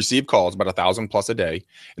receive calls, about 1,000 plus a day,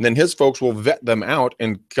 and then his folks will vet them out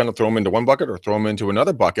and kind of throw them into one bucket or throw them into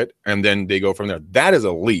another bucket, and then they go from there. That is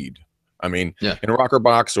a lead. I mean, Yeah. in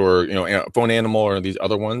Rockerbox, or Phone Animal, or these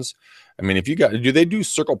other ones. I mean, do they do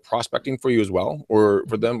circle prospecting for you as well, or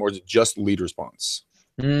for them, or is it just lead response?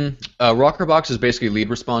 Rockerbox is basically lead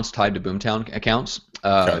response tied to Boomtown accounts.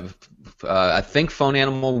 Okay. I think Phone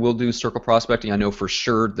Animal will do circle prospecting. I know for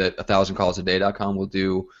sure that 1000callsaday.com will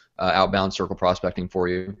do outbound circle prospecting for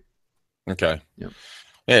you. Okay. Yeah.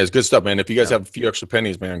 Yeah, it's good stuff, man. If you guys Yeah. have a few extra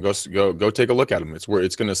pennies, man, go take a look at them. It's where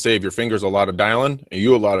it's going to save your fingers a lot of dialing and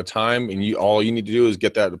you a lot of time. And all you need to do is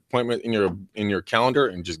get that appointment in your calendar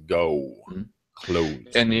and just go Mhm. close.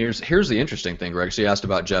 And here's the interesting thing, Greg. So you asked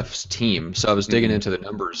about Jeff's team. So I was digging into the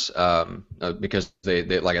numbers, because they,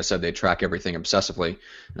 like I said, they track everything obsessively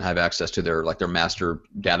and have access to their master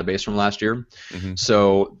database from last year. Mm-hmm.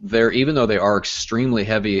 So even though they are extremely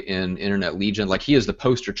heavy in internet lead gen, like he is the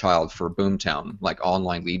poster child for Boomtown, like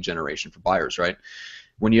online lead generation for buyers, right?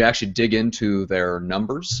 When you actually dig into their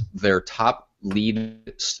numbers, their top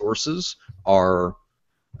lead sources are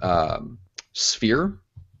Sphere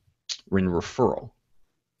and referral.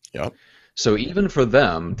 Yep. So even for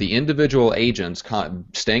them, the individual agents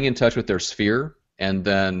staying in touch with their sphere, and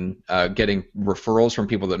then getting referrals from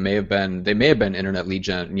people that may have been internet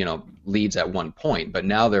leads at one point, but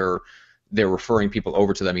now they're referring people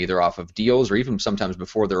over to them either off of deals, or even sometimes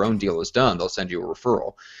before their own deal is done, they'll send you a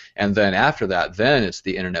referral. And then after that, then it's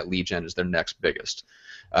the internet lead gen is their next biggest.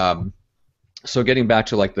 So getting back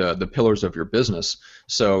to like the pillars of your business,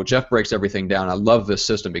 so Jeff breaks everything down. I love this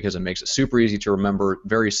system because it makes it super easy to remember,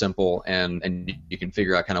 very simple, and you can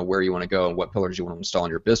figure out kind of where you want to go and what pillars you want to install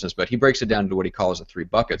in your business. But he breaks it down into what he calls the 3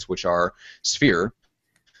 buckets, which are Sphere,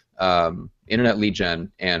 internet lead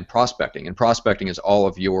gen, and prospecting. And prospecting is all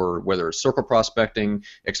of your, whether it's circle prospecting,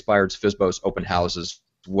 expireds, FISBOs, open houses,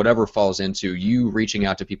 whatever falls into you reaching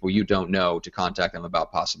out to people you don't know to contact them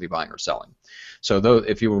about possibly buying or selling. So though,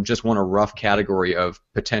 if you just want a rough category of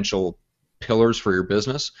potential pillars for your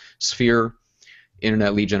business: sphere,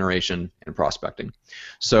 internet lead generation, and prospecting.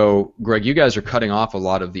 So, Greg, you guys are cutting off a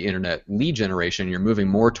lot of the internet lead generation. You're moving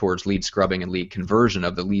more towards lead scrubbing and lead conversion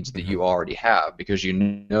of the leads that you already have, because you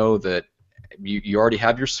know that you already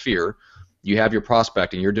have your sphere, you have your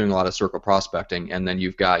prospecting, you're doing a lot of circle prospecting, and then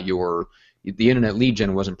you've got the internet lead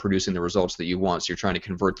gen wasn't producing the results that you want, so you're trying to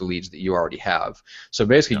convert the leads that you already have. So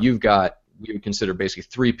basically, you've got, we would consider basically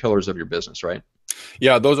 3 pillars of your business, right?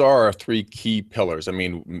 Yeah, those are our 3 key pillars. I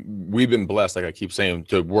mean, we've been blessed, like I keep saying,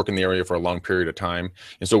 to work in the area for a long period of time.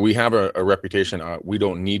 And so we have a reputation. We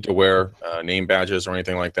don't need to wear name badges or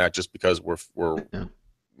anything like that, just because we're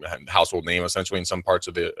household name essentially in some parts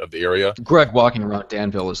of the area. Greg walking around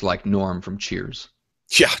Danville is like Norm from Cheers.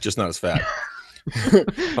 Yeah, just not as fat.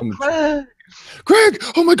 Greg,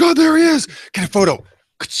 oh my God, there he is. Get a photo.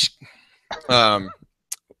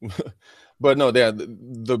 But no,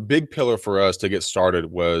 the big pillar for us to get started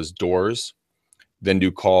was doors, then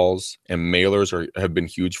do calls, and mailers have been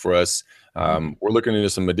huge for us. We're looking into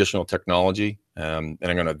some additional technology, and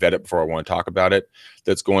I'm going to vet it before I want to talk about it.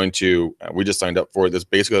 That's going to, we just signed up for it. That's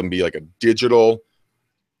basically going to be like a digital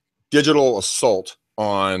assault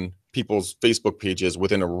on people's Facebook pages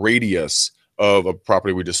within a radius of a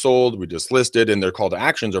property we just sold, we just listed, and their call to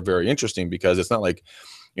actions are very interesting, because it's not like,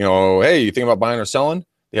 hey, you think about buying or selling?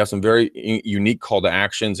 They have some very unique call to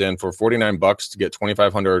actions, and for $49 to get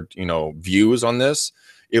 2,500, views on this,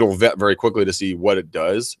 it'll vet very quickly to see what it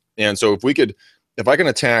does. And so if I can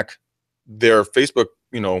attack their Facebook,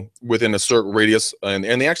 within a certain radius, and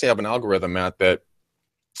they actually have an algorithm, Matt, that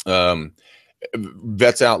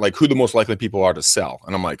vets out like who the most likely people are to sell.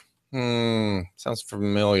 And I'm like, sounds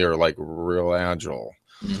familiar, like Real Agile.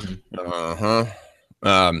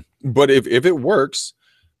 But if it works,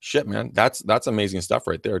 shit, man, that's amazing stuff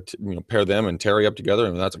right there. Pair them and Terry up together,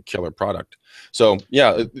 and that's a killer product. So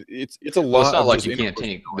yeah, it's a lot. Well, it's not like you can't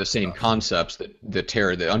take the same concepts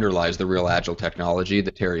that underlies the Real Agile technology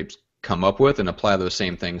that Terry's come up with, and apply those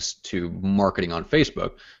same things to marketing on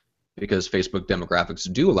Facebook, because Facebook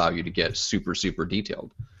demographics do allow you to get super, super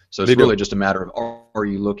detailed. So it's really just a matter of, are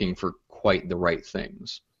you looking for quite the right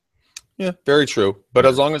things? Yeah, very true. But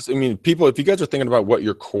as long as, people, if you guys are thinking about what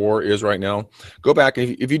your core is right now, go back.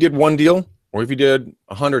 If you did 1 deal, or if you did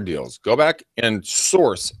 100 deals, go back and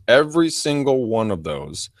source every single one of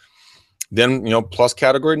those. Then, plus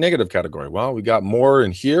category, negative category. Well, we got more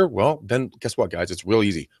in here. Well, then guess what, guys? It's real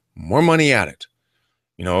easy. More money at it.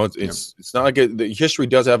 It's not like the history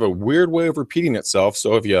does have a weird way of repeating itself.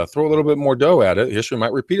 So if you throw a little bit more dough at it, history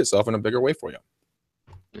might repeat itself in a bigger way for you.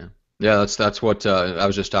 Yeah, that's what I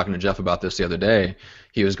was just talking to Jeff about this the other day.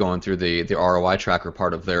 He was going through the ROI tracker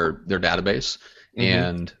part of their database,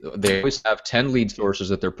 and they always have 10 lead sources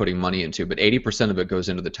that they're putting money into, but 80% of it goes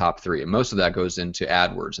into the top 3, and most of that goes into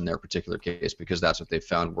AdWords in their particular case, because that's what they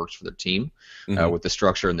found works for their team. With the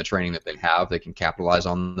structure and the training that they have, they can capitalize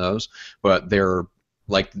on those. But they're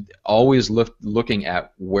like always looking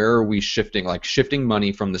at where are we shifting, like shifting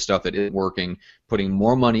money from the stuff that isn't working, putting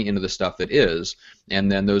more money into the stuff that is,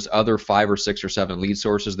 and then those other 5 or 6 or 7 lead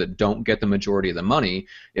sources that don't get the majority of the money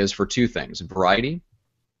is for 2 things: variety,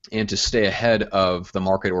 and to stay ahead of the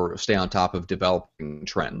market or stay on top of developing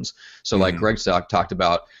trends. So like Greg talked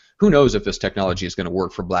about, who knows if this technology is going to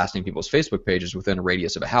work for blasting people's Facebook pages within a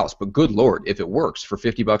radius of a house, but good Lord, if it works for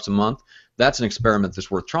 $50 a month, that's an experiment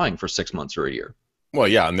that's worth trying for 6 months or a year. Well,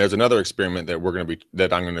 yeah, and there's another experiment that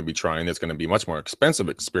I'm going to be trying. It's going to be a much more expensive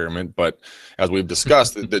experiment, but as we've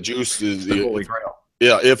discussed, the juice is the holy grail.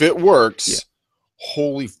 Yeah, if it works,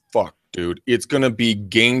 holy fuck, dude, it's going to be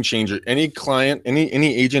game changer. Any client,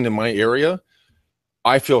 any agent in my area,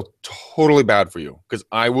 I feel totally bad for you, because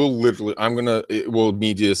I will literally, it will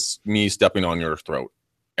be just me stepping on your throat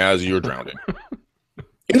as you're drowning.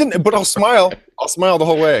 But I'll smile. I'll smile the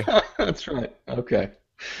whole way. That's right. Okay.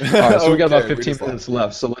 All right, so we got about 15 minutes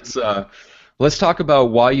left. So let's talk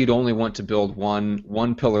about why you'd only want to build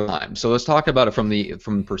one pillar at a time. So let's talk about it from the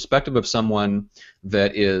perspective of someone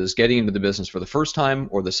that is getting into the business for the first time,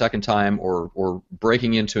 or the second time, or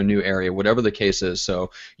breaking into a new area, whatever the case is.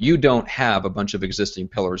 So you don't have a bunch of existing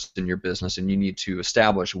pillars in your business, and you need to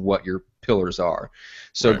establish what your pillars are.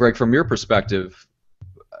 So right. Greg, from your perspective,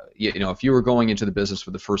 if you were going into the business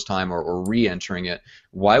for the first time, or re-entering it,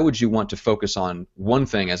 why would you want to focus on one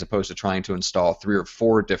thing as opposed to trying to install 3 or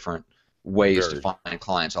 4 different ways to find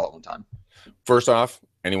clients all at one time? First off,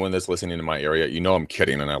 anyone that's listening in my area, I'm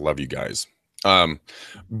kidding, and I love you guys.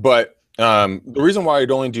 But The reason why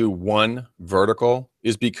I'd only do one vertical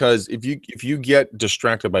is because if you get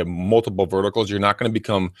distracted by multiple verticals, you're not going to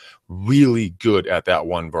become really good at that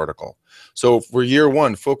one vertical. So for year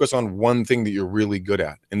one, focus on one thing that you're really good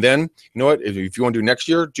at. And then, you know what, if you want to do next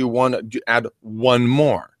year, add one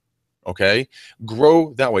more. Okay,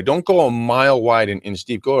 grow that way. Don't go a mile wide and inch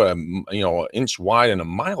deep. Go an inch wide and a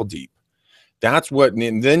mile deep. That's what,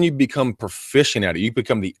 and then you become proficient at it. You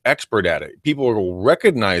become the expert at it. People will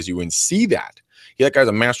recognize you and see that. Yeah, that guy's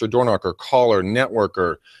a master door knocker, caller,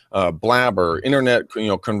 networker, blabber, internet,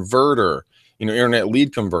 converter, internet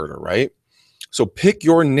lead converter, right? So pick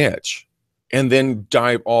your niche and then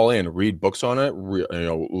dive all in. Read books on it.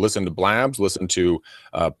 Listen to blabs. Listen to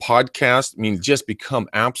podcasts. I mean, just become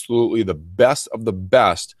absolutely the best of the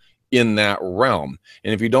best in that realm.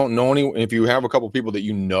 And if you don't know if you have a couple of people that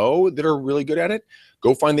you know that are really good at it,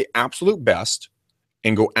 go find the absolute best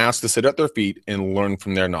and go ask to sit at their feet and learn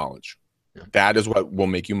from their knowledge. Yeah. That is what will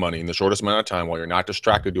make you money in the shortest amount of time while you're not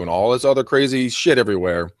distracted doing all this other crazy shit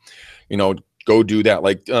everywhere. Go do that.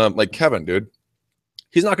 Like Kevin, dude,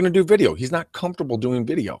 he's not going to do video. He's not comfortable doing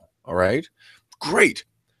video. All right, great.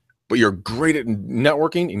 But you're great at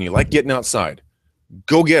networking and you like getting outside.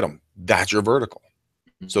 Go get them. That's your vertical.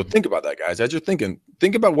 So think about that, guys. As you're thinking,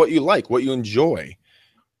 think about what you like, what you enjoy,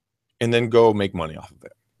 and then go make money off of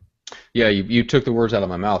it. Yeah, you took the words out of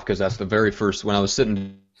my mouth, because that's the very first, when I was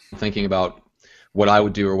sitting thinking about what I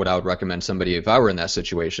would do or what I would recommend somebody if I were in that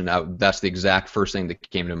situation, that's the exact first thing that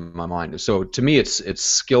came to my mind. So to me, it's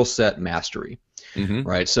skill set mastery,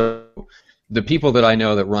 right? So the people that I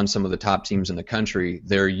know that run some of the top teams in the country,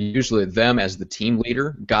 they're usually, them as the team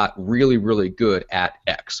leader got really, really good at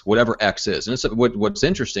X, whatever X is. And what's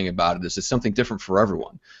interesting about it is it's something different for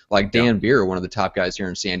everyone. Like Dan Beer, one of the top guys here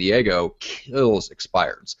in San Diego, kills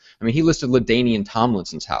expireds. I mean, he listed LaDainian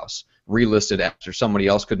Tomlinson's house, relisted after somebody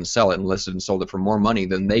else couldn't sell it, and listed and sold it for more money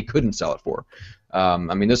than they couldn't sell it for. I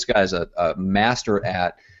mean, this guy's a master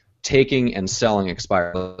at taking and selling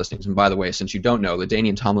expired listings. And by the way, since you don't know,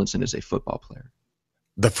 LaDainian Tomlinson is a football player.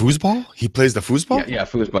 The foosball? He plays the foosball? Yeah,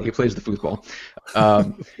 foosball. He plays the foosball.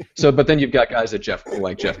 But then you've got guys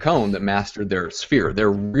like Jeff Cohn that mastered their sphere.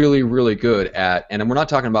 They're really, really good at, and we're not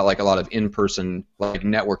talking about like a lot of in-person like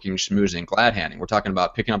networking, schmoozing, glad handing. We're talking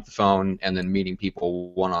about picking up the phone and then meeting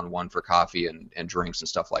people one-on-one for coffee and drinks and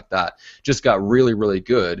stuff like that. Just got really, really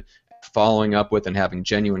good following up with and having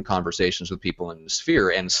genuine conversations with people in the sphere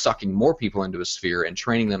and sucking more people into his sphere and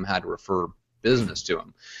training them how to refer business to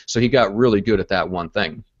him. So he got really good at that one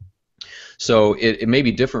thing. So it may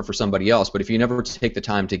be different for somebody else, but if you never take the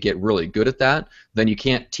time to get really good at that, then you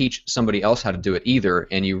can't teach somebody else how to do it either,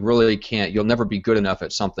 and you really can't, you'll never be good enough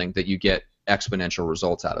at something that you get exponential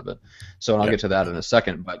results out of it. So and I'll get to that in a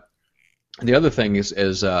second, but the other thing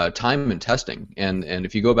is time and testing, and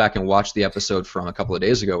if you go back and watch the episode from a couple of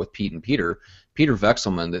days ago with Pete and Peter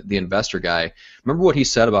Vexelman, the investor guy, remember what he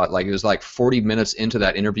said about, like, it was like 40 minutes into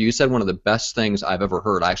that interview, he said one of the best things I've ever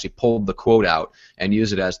heard. I actually pulled the quote out and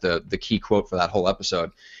used it as the key quote for that whole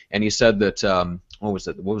episode, and he said that, what was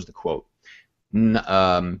the quote?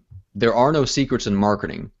 There are no secrets in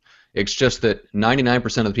marketing. It's just that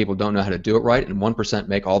 99% of the people don't know how to do it right, and 1%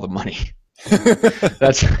 make all the money.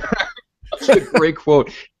 That's a great quote.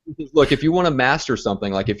 Look, if you want to master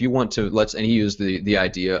something, like if you want to, and he used the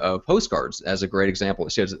idea of postcards as a great example. He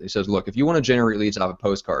says, look, if you want to generate leads out of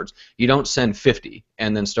postcards, you don't send 50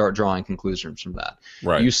 and then start drawing conclusions from that.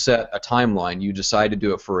 Right. You set a timeline, you decide to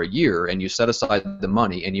do it for a year, and you set aside the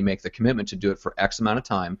money, and you make the commitment to do it for X amount of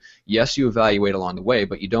time. Yes, you evaluate along the way,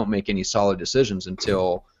 but you don't make any solid decisions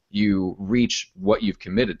until you reach what you've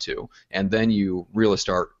committed to, and then you really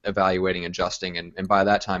start evaluating, adjusting, and by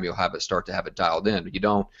that time you'll start to have it dialed in. You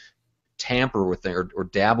don't tamper with things or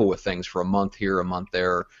dabble with things for a month here, a month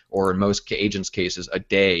there, or in most agents' cases, a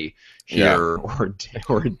day here or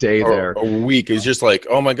a day there. A week. It's just like,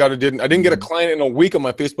 oh my God, I didn't get a client in a week on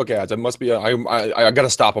my Facebook ads. I must be, I got to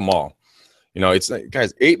stop them all. It's like,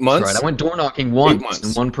 guys, 8 months. That's right. I went door knocking once,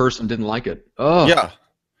 and one person didn't like it. Oh yeah.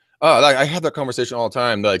 I have that conversation all the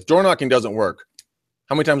time. Like, door knocking doesn't work.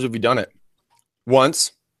 How many times have you done it?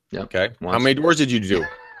 Once. Yeah. Okay. Once. How many doors did you do?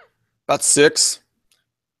 About 6.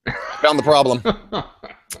 Found the problem.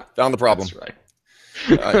 Found the problem.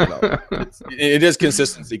 That's right. It is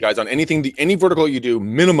consistency, guys. On any vertical you do,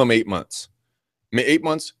 minimum 8 months. 8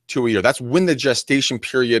 months to a year. That's when the gestation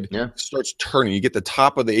period starts turning. You get the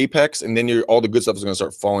top of the apex, and then all the good stuff is going to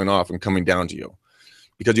start falling off and coming down to you.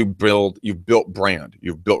 Because you've built brand,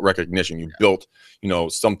 you've built recognition, you've built,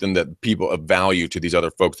 something that people of value to these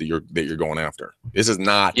other folks that you're going after. This is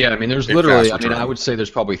not. Yeah, I mean, there's literally, I would say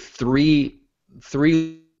there's probably three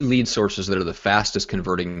lead sources that are the fastest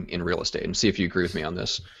converting in real estate, and see if you agree with me on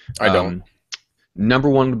this. I don't. Number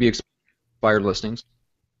one would be expired listings.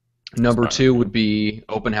 Number Inspired. two would be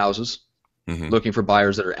open houses, Mm-hmm. looking for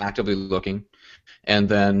buyers that are actively looking. And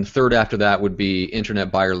then third after that would be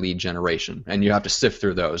internet buyer lead generation. And you have to sift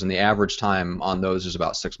through those. And the average time on those is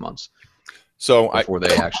about 6 months So before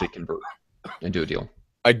they actually convert and do a deal.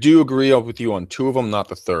 I do agree with you on two of them, not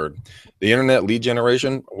the third. The internet lead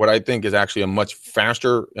generation, what I think is actually a much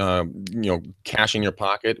faster, cash in your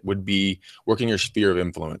pocket would be working your sphere of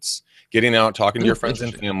influence, getting out, talking to your friends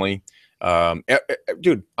and family.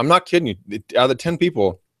 Dude, I'm not kidding you. Out of the 10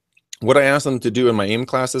 people, what I asked them to do in my AIM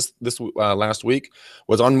classes this last week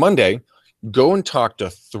was on Monday, go and talk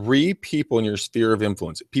to 3 people in your sphere of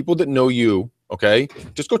influence, people that know you. Okay,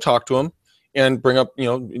 just go talk to them. And bring up,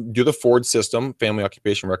 do the Ford system, family,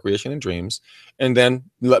 occupation, recreation, and dreams, and then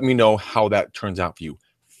let me know how that turns out for you.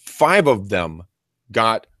 5 of them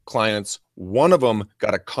got clients. 1 of them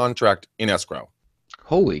got a contract in escrow.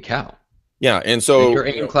 Holy cow. Yeah, and so your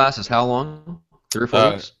AIM class is how long? 3 or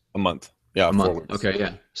 4 weeks? A month. Yeah, a 4 month. weeks. Okay,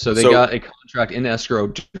 yeah. So they got a contract in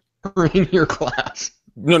escrow during your class.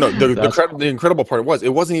 No. The incredible part it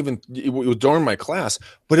wasn't even it was during my class,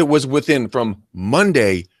 but it was within from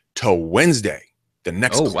Monday to Wednesday, the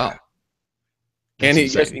next class. Wow.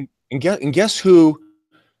 And guess who,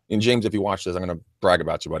 and James, if you watch this, I'm going to brag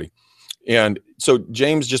about you, buddy. And so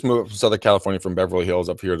James just moved from Southern California from Beverly Hills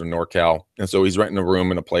up here to NorCal. And so he's renting a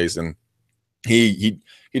room in a place, and he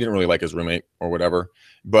didn't really like his roommate or whatever,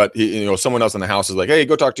 but someone else in the house is like, hey,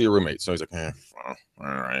 go talk to your roommate. So he's like, all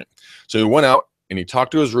right. So he went out and he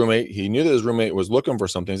talked to his roommate. He knew that his roommate was looking for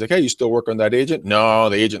something. He's like, hey, you still work on that agent? No,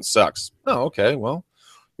 the agent sucks. Oh, okay. Well,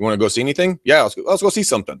 you want to go see anything? Yeah, let's go see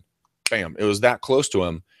something. Bam. It was that close to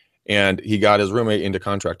him. And he got his roommate into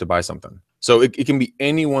contract to buy something. So it can be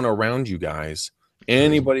anyone around you guys,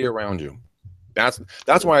 anybody around you. That's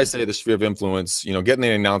why I say the sphere of influence, getting the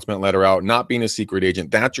announcement letter out, not being a secret agent,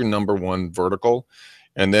 that's your number one vertical.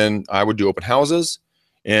 And then I would do open houses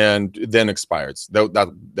and then expireds.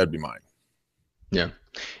 That'd be mine. Yeah.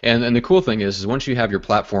 And the cool thing is once you have your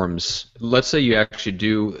platforms, let's say you actually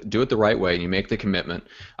do it the right way and you make the commitment.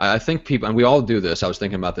 I think people, and we all do this, I was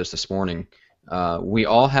thinking about this morning, we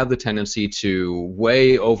all have the tendency to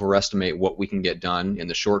way overestimate what we can get done in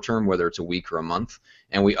the short term, whether it's a week or a month,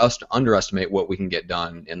 and we underestimate what we can get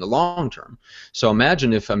done in the long term. So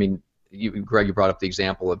imagine if, Greg, you brought up the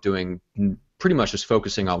example of doing pretty much just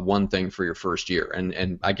focusing on one thing for your first year,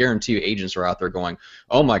 and I guarantee you agents are out there going,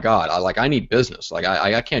 oh my god, I need business,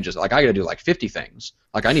 I can't just, I gotta do 50 things,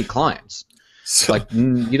 I need clients. So,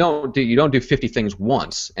 you don't do 50 things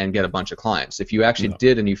once and get a bunch of clients. If you actually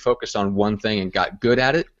did and you focused on one thing and got good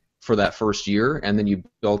at it for that first year, and then you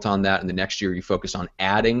built on that, and the next year you focused on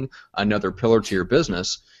adding another pillar to your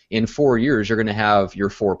business, in 4 years you're going to have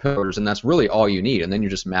your 4 pillars, and that's really all you need, and then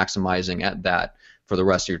you're just maximizing at that for the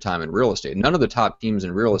rest of your time in real estate. None of the top teams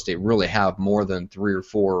in real estate really have more than 3 or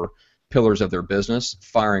 4 pillars of their business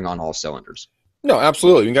firing on all cylinders. No,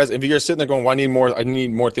 absolutely. You guys, if you're sitting there going, well, I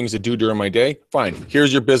need more things to do during my day, fine.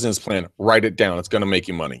 Here's your business plan. Write it down. It's going to make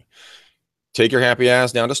you money. Take your happy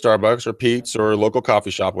ass down to Starbucks or Pete's or local coffee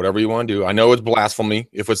shop, whatever you want to do. I know it's blasphemy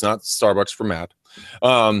if it's not Starbucks for Matt.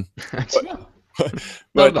 But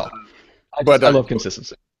I love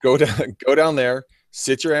consistency. Go down there,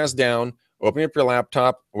 sit your ass down, open up your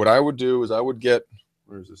laptop. What I would do is I would get,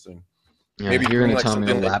 where's this thing? Yeah, maybe you're going to tell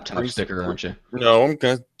me a laptop sticker, aren't you? No, I'm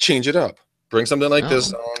going to change it up. Bring something like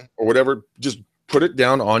this on or whatever. Just put it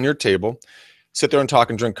down on your table. Sit there and talk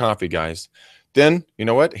and drink coffee, guys. Then, you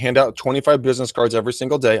know what? Hand out 25 business cards every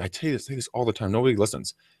single day. I say this all the time. Nobody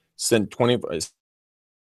listens. Send 25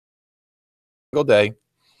 single day.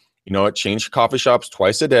 You know what? Change coffee shops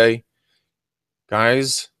twice a day.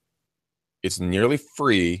 Guys, it's nearly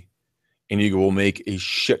free, and you will make a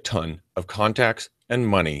shit ton of contacts and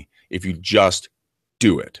money if you just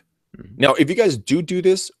do it. Now, if you guys do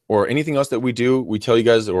this or anything else that we do, we tell you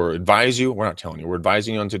guys or advise you, we're not telling you, we're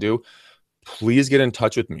advising you on to do, please get in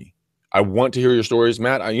touch with me. I want to hear your stories.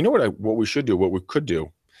 Matt, you know what we should do, what we could do?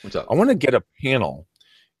 What's up? I want to get a panel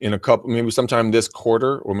in a couple, maybe sometime this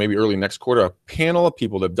quarter or maybe early next quarter, a panel of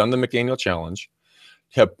people that have done the McDaniel Challenge,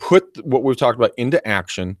 have put what we've talked about into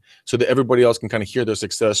action so that everybody else can kind of hear their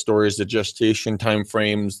success stories, the gestation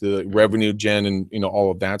timeframes, the revenue gen, and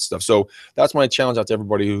all of that stuff. So that's my challenge out to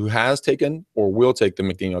everybody who has taken or will take the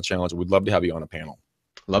McDaniel Challenge. We'd love to have you on a panel.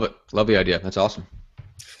 Love it. Love the idea. That's awesome.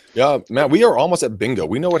 Yeah, Matt, we are almost at bingo.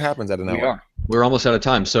 We know what happens at an hour. We're almost out of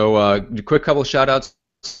time. So quick couple of shout outs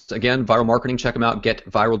again, Viral Marketing, check them out,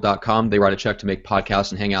 getviral.com. They write a check to make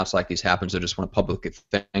podcasts and hangouts like these happen, so just want to publicly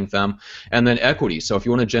thank them. And then eQuity. So if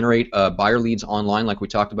you want to generate buyer leads online like we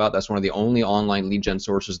talked about, that's one of the only online lead gen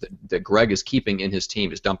sources that Greg is keeping in his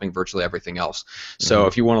team, is dumping virtually everything else. So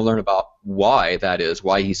if you want to learn about why that is,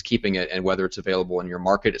 why he's keeping it, and whether it's available in your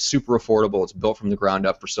market, it's super affordable. It's built from the ground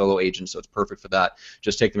up for solo agents, so it's perfect for that.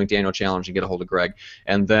 Just take the McDaniel Challenge and get a hold of Greg.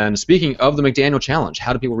 And then speaking of the McDaniel Challenge,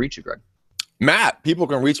 how do people reach you, Greg? Matt, people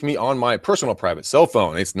can reach me on my personal private cell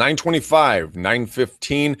phone. It's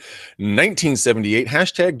 925-915-1978.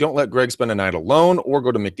 Hashtag don't let Greg spend a night alone, or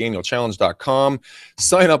go to McDanielChallenge.com.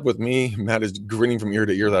 Sign up with me. Matt is grinning from ear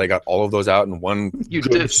to ear that I got all of those out in one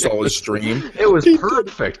solid stream. It was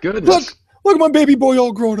perfect. Goodness. Look at my baby boy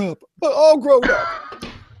all grown up. All grown up.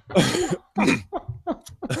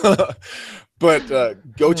 But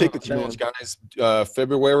go take the challenge, guys.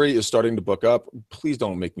 February is starting to book up. Please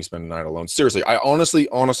don't make me spend a night alone. Seriously, I honestly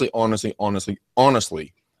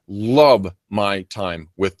love my time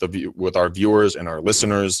with our viewers and our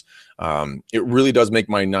listeners. It really does make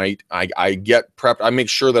my night. I get prepped. I make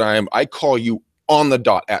sure that I call you on the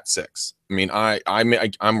dot at 6. I mean,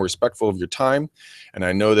 I'm respectful of your time, and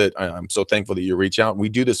I know that I'm so thankful that you reach out. We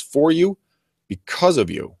do this for you because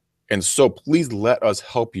of you. And so please let us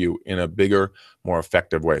help you in a bigger, more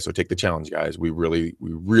effective way. So take the challenge, guys. We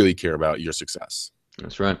really care about your success.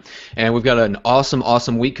 That's right. And we've got an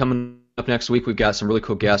awesome week coming up next week. We've got some really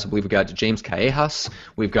cool guests. I believe we've got James Callejas.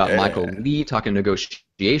 We've got Michael Lee talking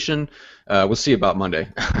negotiation. We'll see about Monday.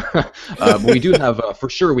 But we do have, for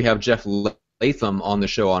sure, we have Jeff Latham on the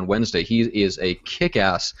show on Wednesday. He is a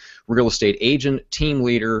kick-ass real estate agent, team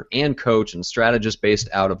leader, and coach and strategist based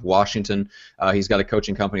out of Washington. He's got a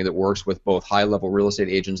coaching company that works with both high-level real estate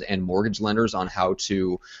agents and mortgage lenders on how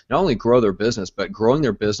to not only grow their business, but growing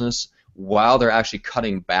their business while they're actually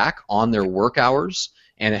cutting back on their work hours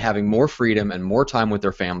and having more freedom and more time with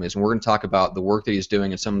their families. And we're going to talk about the work that he's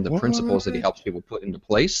doing and some of the principles that he helps people put into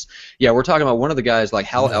place. Yeah, we're talking about one of the guys, like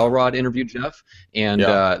Hal Elrod interviewed Jeff, and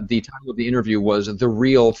the title of the interview was The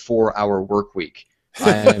Real 4-Hour Work Week.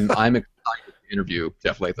 I'm excited to interview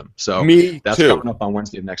Jeff Latham. So that's coming up on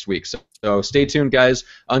Wednesday of next week. So stay tuned, guys.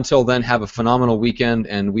 Until then, have a phenomenal weekend,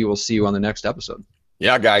 and we will see you on the next episode.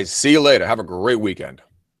 Yeah, guys. See you later. Have a great weekend.